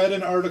I now. read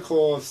an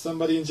article of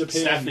somebody in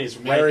Japan Stephanie's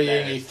right marrying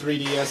there. a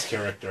 3DS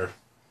character.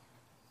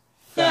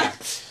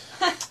 Fact.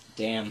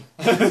 Damn.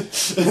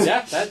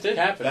 Yeah, that did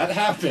happen. That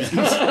happened.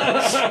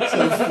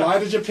 So fly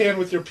to Japan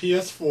with your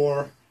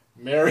PS4,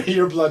 marry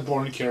your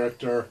Bloodborne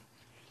character.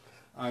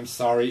 I'm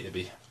sorry,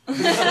 Ibby.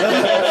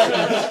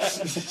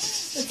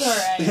 It's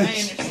alright, I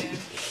understand.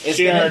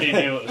 She already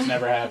knew it was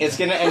never happening. It's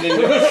gonna end in.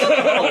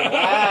 Oh,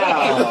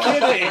 wow.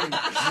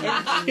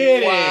 I'm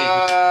kidding.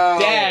 Wow.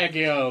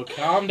 Daggyo,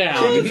 calm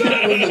down. With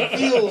the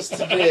feels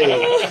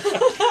today.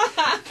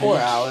 Poor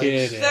Alex.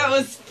 Kidding. That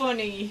was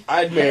funny.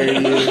 I'd marry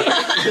you.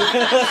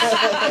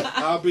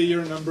 I'll be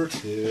your number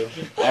 2.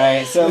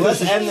 Alright, so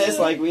let's end this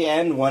like we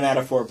end 1 out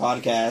of 4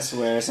 podcasts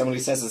where somebody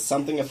says it's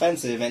something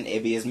offensive and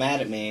Ibby is mad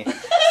at me.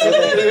 So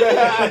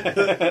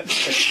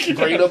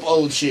Bring up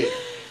old shit.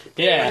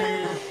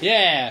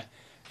 Yeah.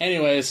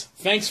 Anyways,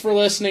 thanks for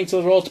listening to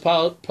the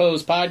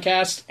Roll2Pose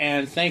Podcast,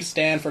 and thanks,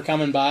 Dan, for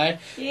coming by.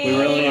 Yay. We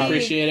really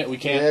appreciate it. We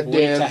can't wait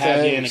Dan, to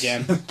have you in thanks.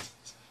 again.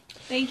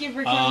 Thank you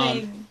for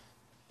coming.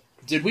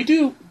 Did we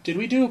do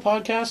a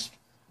podcast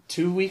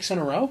 2 weeks in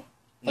a row?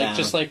 Like No.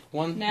 just like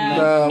one?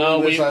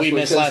 No. We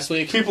missed last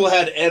week. People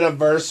had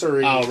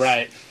anniversaries. Oh,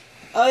 right.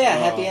 Oh yeah,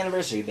 happy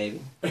anniversary, baby.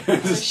 Me and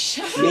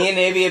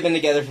Ibby have been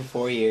together for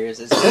 4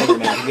 years. It's really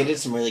romantic. We did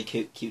some really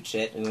cute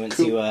shit. We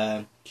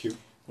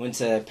went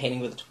to Painting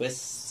with a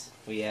Twist.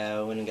 We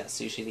went and got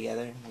sushi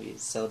together. We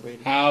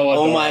celebrated. How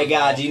Oh my adorable.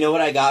 god, do you know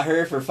what I got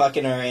her for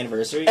fucking our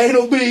anniversary?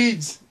 Anal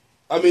beads.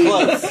 I mean,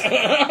 Close.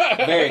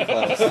 Very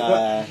close.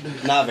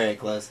 Not very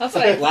close. That's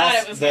what I thought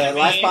it was The gonna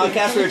last be.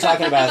 podcast we were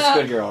talking about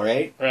Squid Girl,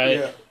 right? Right?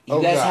 yeah.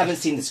 You guys haven't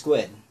seen the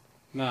squid.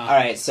 No.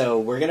 Alright, so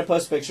we're gonna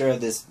post a picture of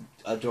this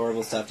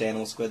adorable stuffed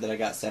animal squid that I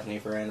got Stephanie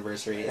for her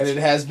anniversary. And it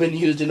has been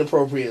used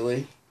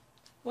inappropriately.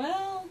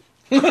 Well,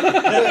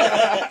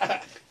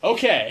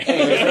 Okay.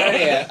 Anyways, we're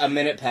already a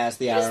minute past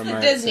the hour just the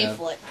mark. Disney so-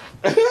 flick.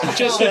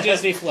 Just a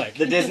Disney flick.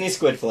 The Disney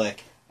squid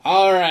flick.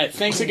 All right.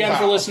 Thanks again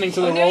for listening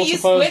to the Oh no, you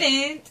Roll2Pose.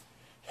 squidn't.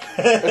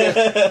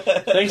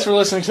 Thanks for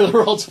listening to the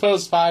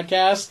Roll2Pose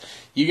podcast.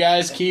 You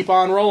guys keep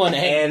on rolling.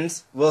 And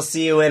we'll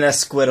see you in a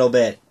squiddle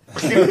bit.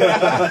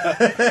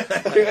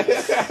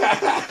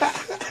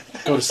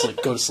 Go to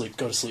sleep. Go to sleep.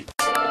 Go to sleep.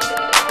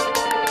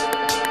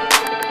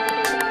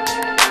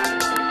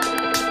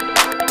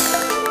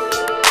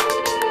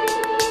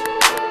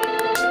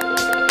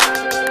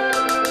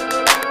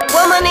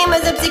 Well, my name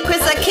is Ipsy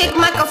Chris. I kick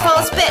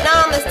microphone, spitting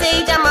on the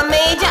stage. I'm a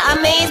major,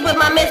 amazed with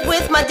my myth,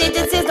 with my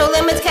digits. There's no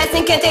limits, cast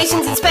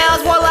incantations and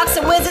spells. Warlocks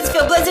and wizards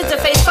feel blizzards to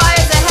face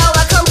fires of hell.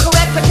 I come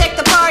correct, protect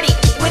the party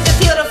with the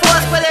field of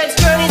force. Whether it's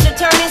journeys,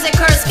 attorneys, that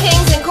curse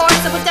kings and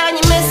courts. I put down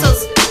your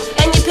missiles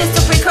and your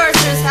pistol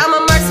precursors. I'm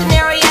a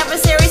mercenary,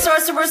 adversary,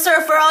 sorcerer,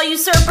 surfer. All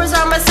usurpers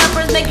are my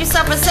suppers, make you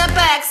suffer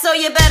setbacks. So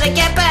you better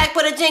get back,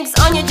 put a jinx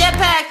on your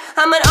jetpack.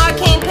 I'm an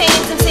arcane pain,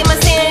 some say my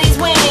sanity's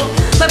waning.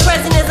 My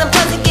present is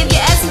unpleasant, give you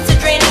essence to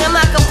draining. I'm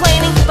not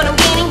complaining, but I'm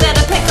gaining,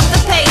 better pick up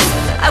the pace.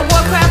 I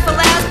warcraft for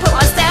laughs, put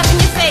my staff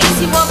in your face.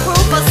 You want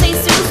proof, I'll say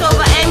Zeus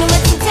over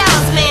amulets and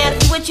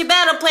talismans. With your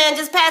battle plan,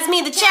 just pass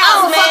me the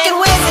chalice, man. I'm a fucking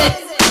wizard,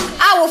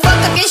 I will fuck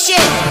up your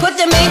shit. Put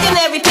the mage on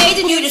every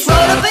page and you just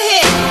wrote up a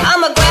hit.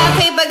 I'm a grab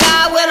paper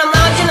guy, when I'm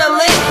lounging I'm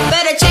lit.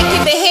 Better check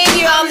your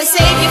behavior, I'm the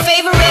savior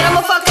favorite. I'm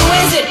a fucking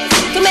wizard,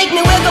 to make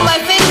me wiggle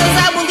my fingers.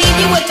 I will leave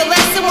you with the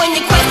lesson when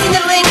you question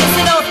the lingers.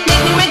 So don't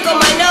make me wrinkle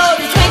my nose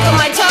and twinkle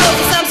my toes.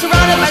 Cause I'm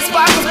surrounded by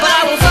sparkles, but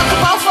I will fuck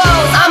up all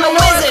foes. I'm a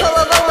wizard, full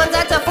of omens,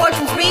 that's a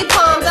fortune, 3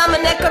 palms. I'm a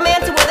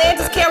necromancer with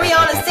answers, carry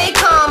on and stay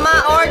calm. My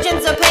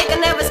origins are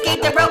pagan, never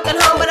escaped a broken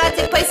home. But I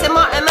take place in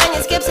Martin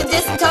manuscripts and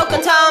distant token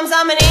tomes.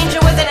 I'm an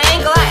angel with an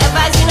angle, I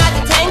advise you not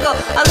to tangle.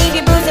 I'll leave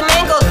you bruised and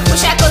mangled, with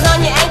shackles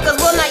on your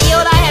ankles. Will not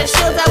yield, I have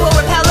shields, I will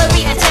repel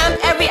every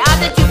attempt. Every art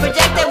that you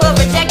project, I will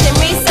reject and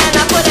resend.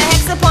 I put a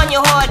hex upon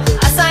your horde,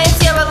 a science,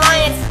 your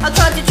alliance. I'll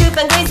taunt your troop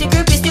and graze your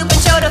group, you stoop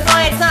and show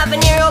defiance. Not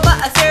venereal,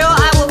 but ethereal,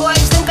 I will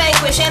gorge and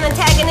vanquish. An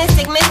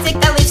antagonistic mystic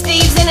that leaves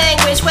thieves in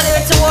anguish. Whether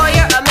it's a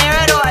warrior, a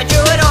merit, or a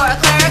druid, or a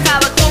cleric, I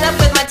will clean up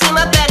with my team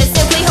up, that is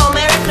simply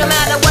Homeric. No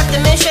matter what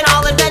the mission,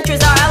 all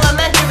adventures are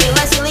elementary.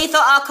 Less lethal,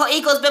 I'll call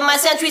equals, been my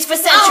centuries for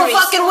centuries. I'm a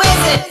fucking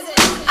wizard,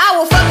 I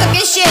will fuck up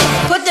your shit.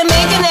 Put the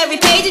mage on every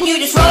page and you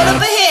just wrote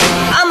up a hit.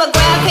 I'm a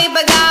grab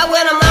paper guy,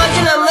 when I'm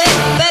lounging I'm lit.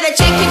 Better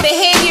check your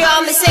behavior,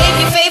 I'm the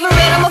savior favorite.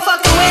 I'm a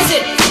fucking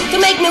wizard, to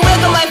make me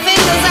wiggle my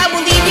fingers. I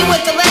will leave you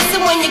with the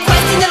lesson when you